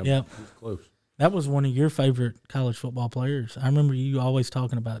tongue. Yeah, close. That was one of your favorite college football players. I remember you always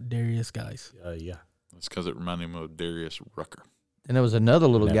talking about Darius Geis. Yeah. That's because it reminded me of Darius Rucker. And there was another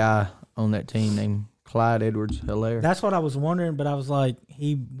little guy on that team named Clyde Edwards-Helaire. That's what I was wondering, but I was like,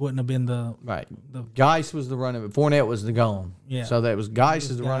 he wouldn't have been the Right. Geis was the running back. Fournette was the gone. Yeah. So that was Geis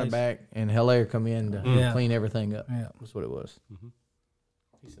as the Geis. running back, and Helaire come in to clean everything up. Yeah. That's what it was.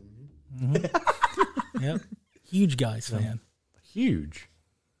 Yep. Huge Geis fan. Huge.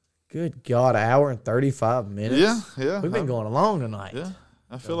 Good God, an hour and 35 minutes. Yeah. We've been going along tonight. Yeah.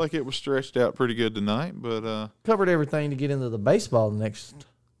 I feel like it was stretched out pretty good tonight, but Covered everything to get into the baseball next.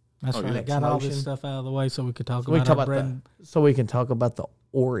 That's right. next Got all motion. this stuff out of the way so we could talk So we about can our talk bread. about so we can talk about the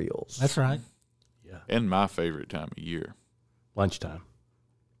Orioles. That's right. and my favorite time of year. Lunchtime.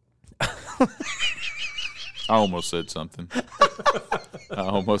 I almost said something.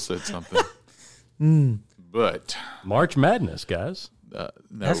 But March Madness, guys. no,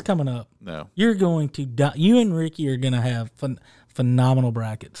 That's coming up. no. You're going to die. You and Ricky are going to have phenomenal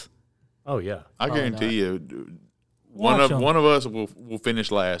brackets. Oh, yeah. I guarantee you, Watch 'em. one of us will finish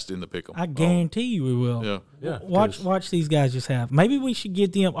last in the pick'em. I guarantee you we will. Yeah. Yeah. Watch these guys just have. Maybe we should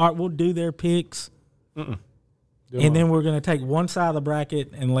get them. All right, we'll do their picks. And then we're going to take one side of the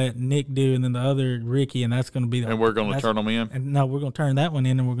bracket and let Nick do, and then the other Ricky, and that's going to be the. And we're going to turn them in. And no, we're going to turn that one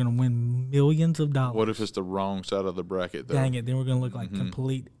in, and we're going to win millions of dollars. What if it's the wrong side of the bracket, though? Dang it! Then we're going to look like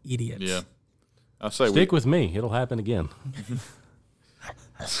complete idiots. Yeah. I say Stick with me. It'll happen again.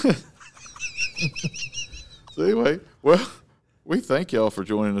 So anyway, well, we thank y'all for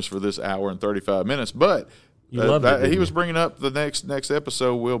joining us for this hour and 35 minutes. But You loved it, didn't he was you? bringing up the next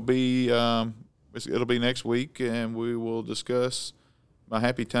episode will be it'll be next week, and we will discuss my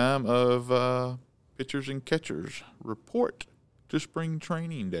happy time of pitchers and catchers report to spring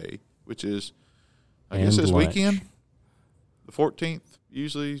training day, which is I guess And this lunch. weekend, the 14th,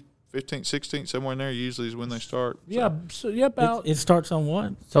 usually 15th, 16th, somewhere in there. Usually is when they start. About. It starts on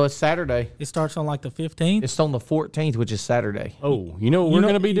what? So it's Saturday. It starts on like the 15th. It's on the 14th, which is Saturday. Oh, you know what we're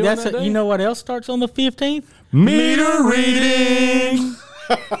going to be doing that day? You know what else starts on the 15th? Meter reading.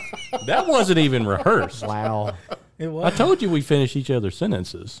 That wasn't even rehearsed. Wow. It I was. told you we finish each other's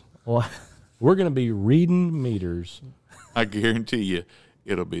sentences. Well, We're going to be reading meters. I guarantee you,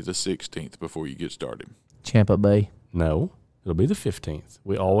 it'll be the 16th before you get started. Champa Bay. No, it'll be the 15th.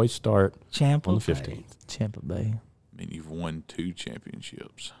 We always start Champa on the Bay. 15th. Champa Bay. I mean, you've won 2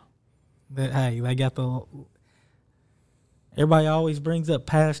 championships. Hey, they got the. Everybody always brings up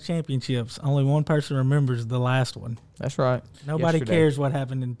past championships. Only one person remembers the last one. That's right. Nobody Yesterday. cares what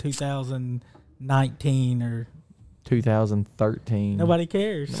happened in 2019 or 2013. nobody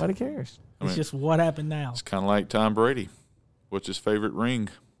cares. Nobody cares. It's just what happened now. It's kind of like Tom Brady. What's his favorite ring,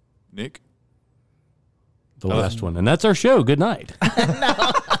 Nick? The last one. And that's our show. Good night.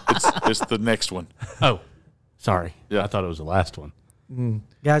 It's the next one. Oh, sorry. Yeah. I thought it was the last one.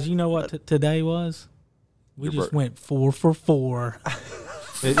 Guys, you know what today was? We Your just birth- went 4 for 4.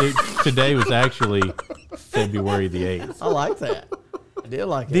 Today was actually February the 8th. I like that. I did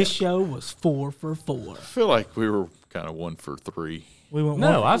like This show was 4 for 4. I feel like we were kind of 1 for 3. We went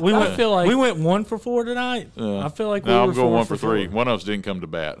No, I feel like we went 1 for 4 tonight. I feel like No, we were I'm going 4 1 for 3. One of us didn't come to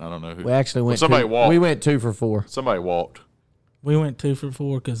bat. I don't know who. We actually went. somebody two, walked. We went 2 for 4. Somebody walked. We went 2 for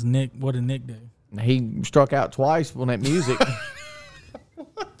 4 because Nick. What did Nick do? He struck out twice on that music.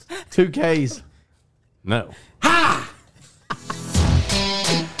 2 Ks. No.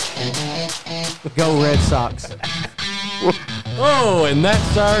 Go Red Sox. Oh, and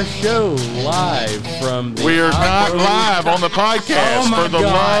that's our show live from the We are not Opera- live on the podcast Oh, my for the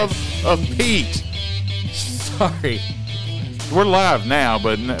gosh. love of Pete. Sorry. We're live now,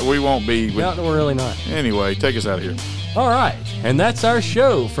 but we won't be. No, we're really not. Anyway, take us out of here. All right. And that's our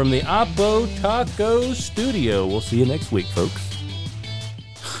show from the Oppo Taco Studio. We'll see you next week, folks.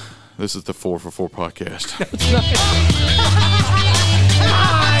 This is the 4 for 4 podcast. That's right.